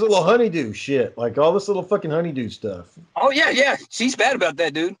with all these little honeydew shit? Like all this little fucking honeydew stuff. Oh yeah. She's bad about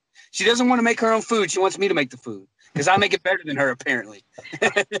that, dude. She doesn't want to make her own food. She wants me to make the food because I make it better than her, apparently.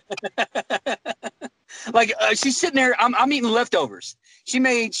 Like she's sitting there. I'm eating leftovers. She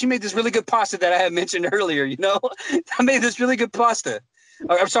made this really good pasta that I had mentioned earlier. You know, I made this really good pasta.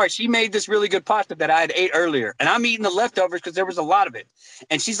 I'm sorry, she made this really good pasta that I had ate earlier, and I'm eating the leftovers because there was a lot of it.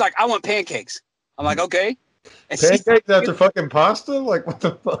 And she's like, "I want pancakes." I'm like, "Okay." And pancakes after fucking pasta? Like what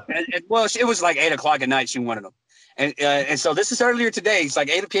the fuck? Well, it was like 8:00 at night. She wanted them, and so this is earlier today. It's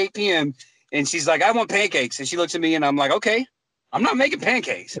like 8 p.m. And she's like, "I want pancakes." And she looks at me, and I'm like, "Okay, I'm not making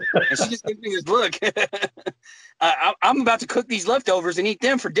pancakes." And she just gives me this look. I'm about to cook these leftovers and eat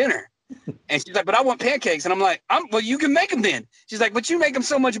them for dinner. And she's like, "But I want pancakes." And I'm like, "Well, you can make them then." She's like, "But you make them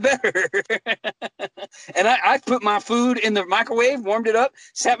so much better." And I put my food in the microwave, warmed it up,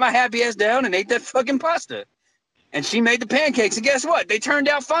 sat my happy ass down, and ate that fucking pasta. And she made the pancakes, and guess what? They turned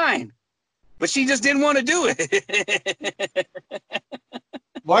out fine. But she just didn't want to do it.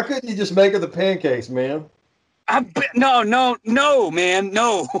 Why couldn't you just make her the pancakes, man? No, man,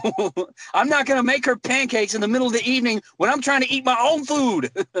 no. I'm not going to make her pancakes in the middle of the evening when I'm trying to eat my own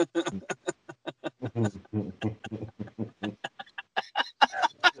food.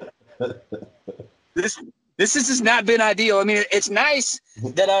 This has not been ideal. I mean, it's nice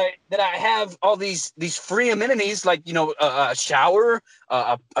that I have all these free amenities like, you know, a shower,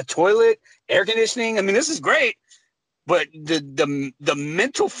 a toilet, air conditioning. I mean, this is great. But the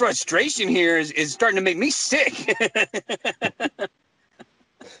mental frustration here is starting to make me sick.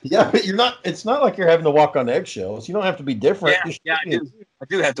 Yeah, but it's not like you're having to walk on eggshells. You don't have to be different. Yeah, I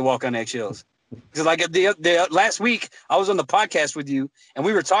do have to walk on eggshells. Because like the last week, I was on the podcast with you, and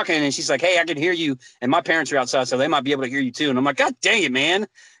we were talking, and she's like, "Hey, I can hear you," and my parents are outside, so they might be able to hear you too. And I'm like, "God dang it, man!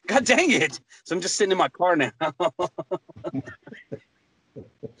 God dang it!" So I'm just sitting in my car now.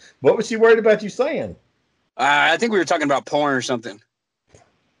 What was she worried about you saying? I think we were talking about porn or something.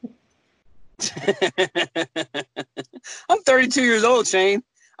 I'm 32 years old, Shane.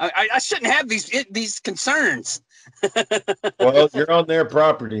 I shouldn't have these concerns. Well, you're on their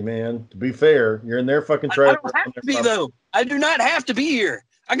property, man. To be fair, you're in their fucking I trailer. don't have to be, though. I do not have to be here.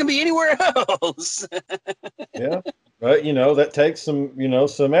 I can be anywhere else. Yeah, but that takes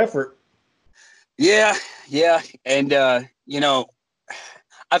some effort. Yeah. And,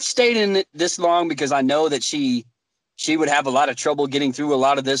 I've stayed in it this long because I know that she would have a lot of trouble getting through a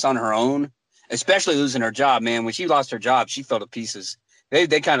lot of this on her own, especially losing her job, man. When she lost her job, she fell to pieces.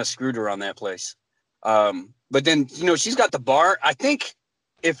 They kind of screwed her on that place. But then, she's got the bar. I think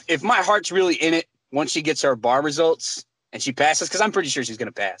if my heart's really in it, once she gets her bar results and she passes, because I'm pretty sure she's going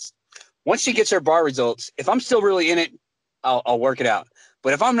to pass. Once she gets her bar results, if I'm still really in it, I'll work it out.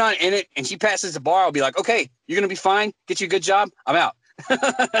 But if I'm not in it and she passes the bar, I'll be like, okay, you're going to be fine. Get you a good job. I'm out.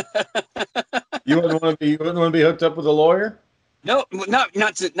 You wouldn't want to be hooked up with a lawyer? No, not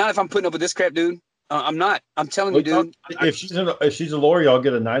if I'm putting up with this crap, dude. I'm not. I'm telling you, dude. If she's a lawyer, y'all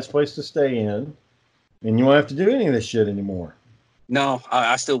get a nice place to stay in, and you won't have to do any of this shit anymore. No,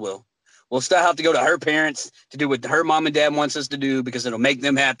 I still will. We'll still have to go to her parents to do what her mom and dad wants us to do because it'll make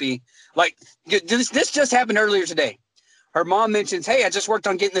them happy. Like this just happened earlier today. Her mom mentions, "Hey, I just worked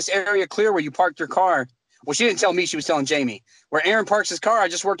on getting this area clear where you parked your car." Well, she didn't tell me. She was telling Jamie. Where Aaron parks his car, I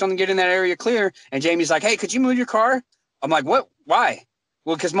just worked on getting that area clear. And Jamie's like, "Hey, could you move your car?" I'm like, "What? Why?"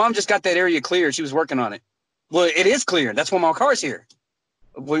 Well, because Mom just got that area clear. She was working on it. Well, it is clear. That's why my car's here.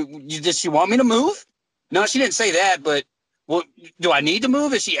 Does she want me to move? No, she didn't say that. But, well, do I need to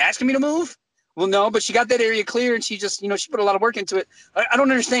move? Is she asking me to move? Well, no, but she got that area clear, and she just, she put a lot of work into it. I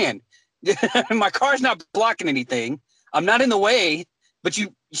don't understand. My car's not blocking anything. I'm not in the way. But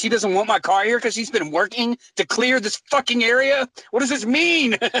she doesn't want my car here because she's been working to clear this fucking area? What does this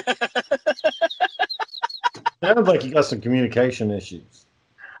mean? Sounds like you got some communication issues.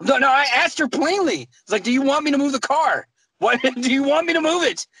 No, I asked her plainly. It's like, do you want me to move the car? What do you want me to move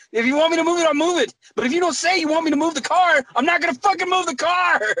it? If you want me to move it, I'll move it. But if you don't say you want me to move the car, I'm not gonna fucking move the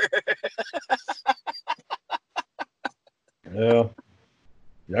car. Yeah.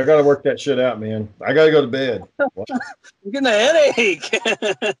 I got to work that shit out, man. I got to go to bed. I'm getting a headache.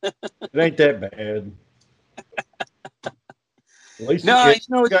 It ain't that bad. At least No,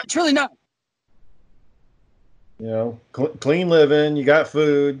 it's really not. Clean living. You got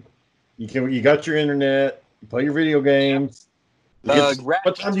food. You got your internet. You play your video games.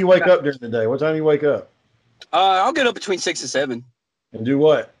 What time do you wake up during the day? What time do you wake up? I'll get up between 6 and 7. And do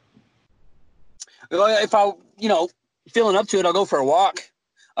what? If I, feeling up to it, I'll go for a walk.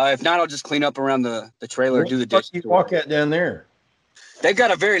 If not, I'll just clean up around the trailer, do the dishes. What do you walk at down there? They've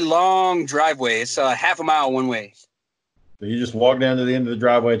got a very long driveway. It's half a mile one way. So you just walk down to the end of the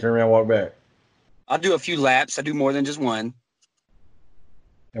driveway, turn around, walk back. I'll do a few laps. I do more than just one.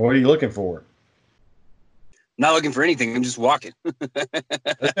 And what are you looking for? Not looking for anything. I'm just walking.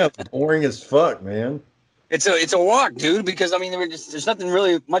 That sounds boring as fuck, man. It's a walk, dude, because, there's nothing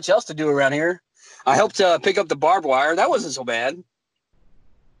really much else to do around here. I helped pick up the barbed wire. That wasn't so bad.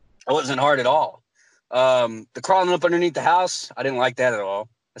 It wasn't hard at all. The crawling up underneath the house, I didn't like that at all.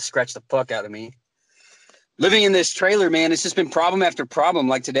 It scratched the fuck out of me. Living in this trailer, man, it's just been problem after problem.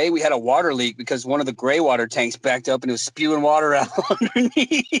 Like today, we had a water leak because one of the gray water tanks backed up and it was spewing water out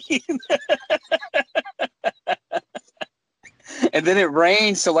underneath. And then it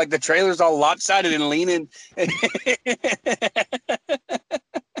rained, so like the trailer's all lopsided and leaning.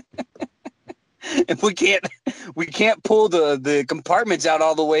 And we can't pull the compartments out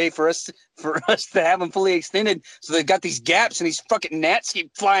all the way for us to have them fully extended. So they've got these gaps and these fucking gnats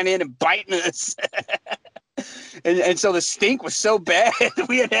keep flying in and biting us. and so the stink was so bad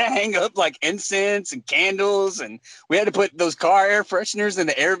we had to hang up like incense and candles, and we had to put those car air fresheners in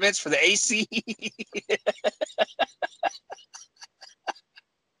the air vents for the AC.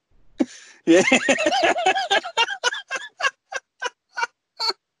 Yeah.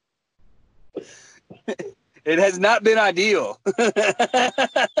 It has not been ideal.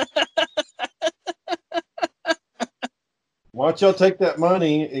 Why don't y'all take that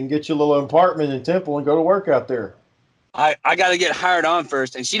money and get you a little apartment in Temple and go to work out there? I got to get hired on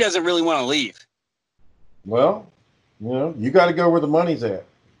first, and she doesn't really want to leave. Well, you got to go where the money's at.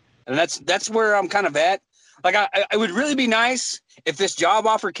 And that's where I'm kind of at. Like, it would really be nice if this job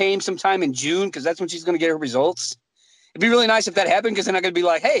offer came sometime in June, because that's when she's going to get her results. It'd be really nice if that happened, because then I could be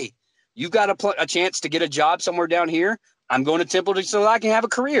like, hey, you've got a chance to get a job somewhere down here. I'm going to Temple so that I can have a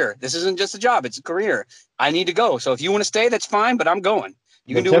career. This isn't just a job. It's a career. I need to go. So if you want to stay, that's fine, but I'm going.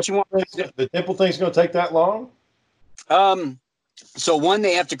 You can do what you want. The Temple thing's going to take that long? So one,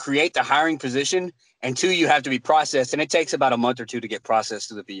 they have to create the hiring position, and two, you have to be processed, and it takes about a month or two to get processed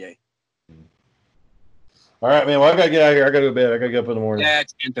to the VA. All right, man. Well, I got to get out of here. I got to go to bed. I got to get up in the morning. Yeah,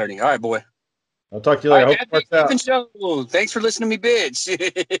 it's 10:30. All right, boy. I'll talk to you later. All right, Hope it works out. show. Thanks for listening to me, bitch.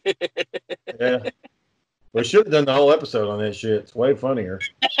 Yeah. We should have done the whole episode on that shit. It's way funnier.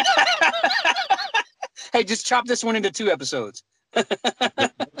 Hey, just chop this one into 2 episodes.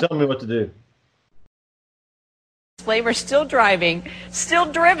 Tell me what to do. Flavor still driving, still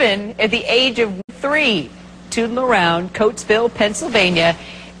driven at the age of 3, tooting around Coatesville, Pennsylvania,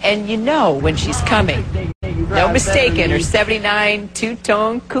 and you know when she's coming. No mistaking, her 79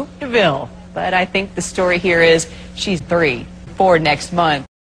 two-tone Coupe de Ville. But I think the story here is she's 3, 4 next month,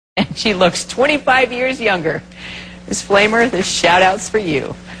 and she looks 25 years younger. Ms. Flamer, this shout-out's for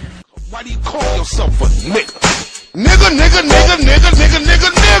you. Why do you call yourself a nigga? Nigga, nigga, nigga, nigga, nigga, nigga,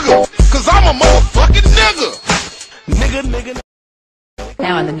 nigga. Cause I'm a motherfucking nigga. Nigga, nigga.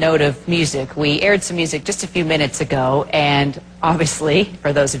 Now on the note of music, we aired some music just a few minutes ago, and obviously,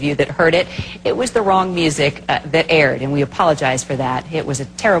 for those of you that heard it, it was the wrong music that aired, and we apologize for that. It was a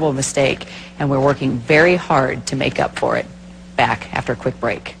terrible mistake, and we're working very hard to make up for it. Back after a quick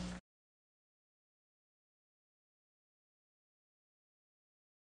break.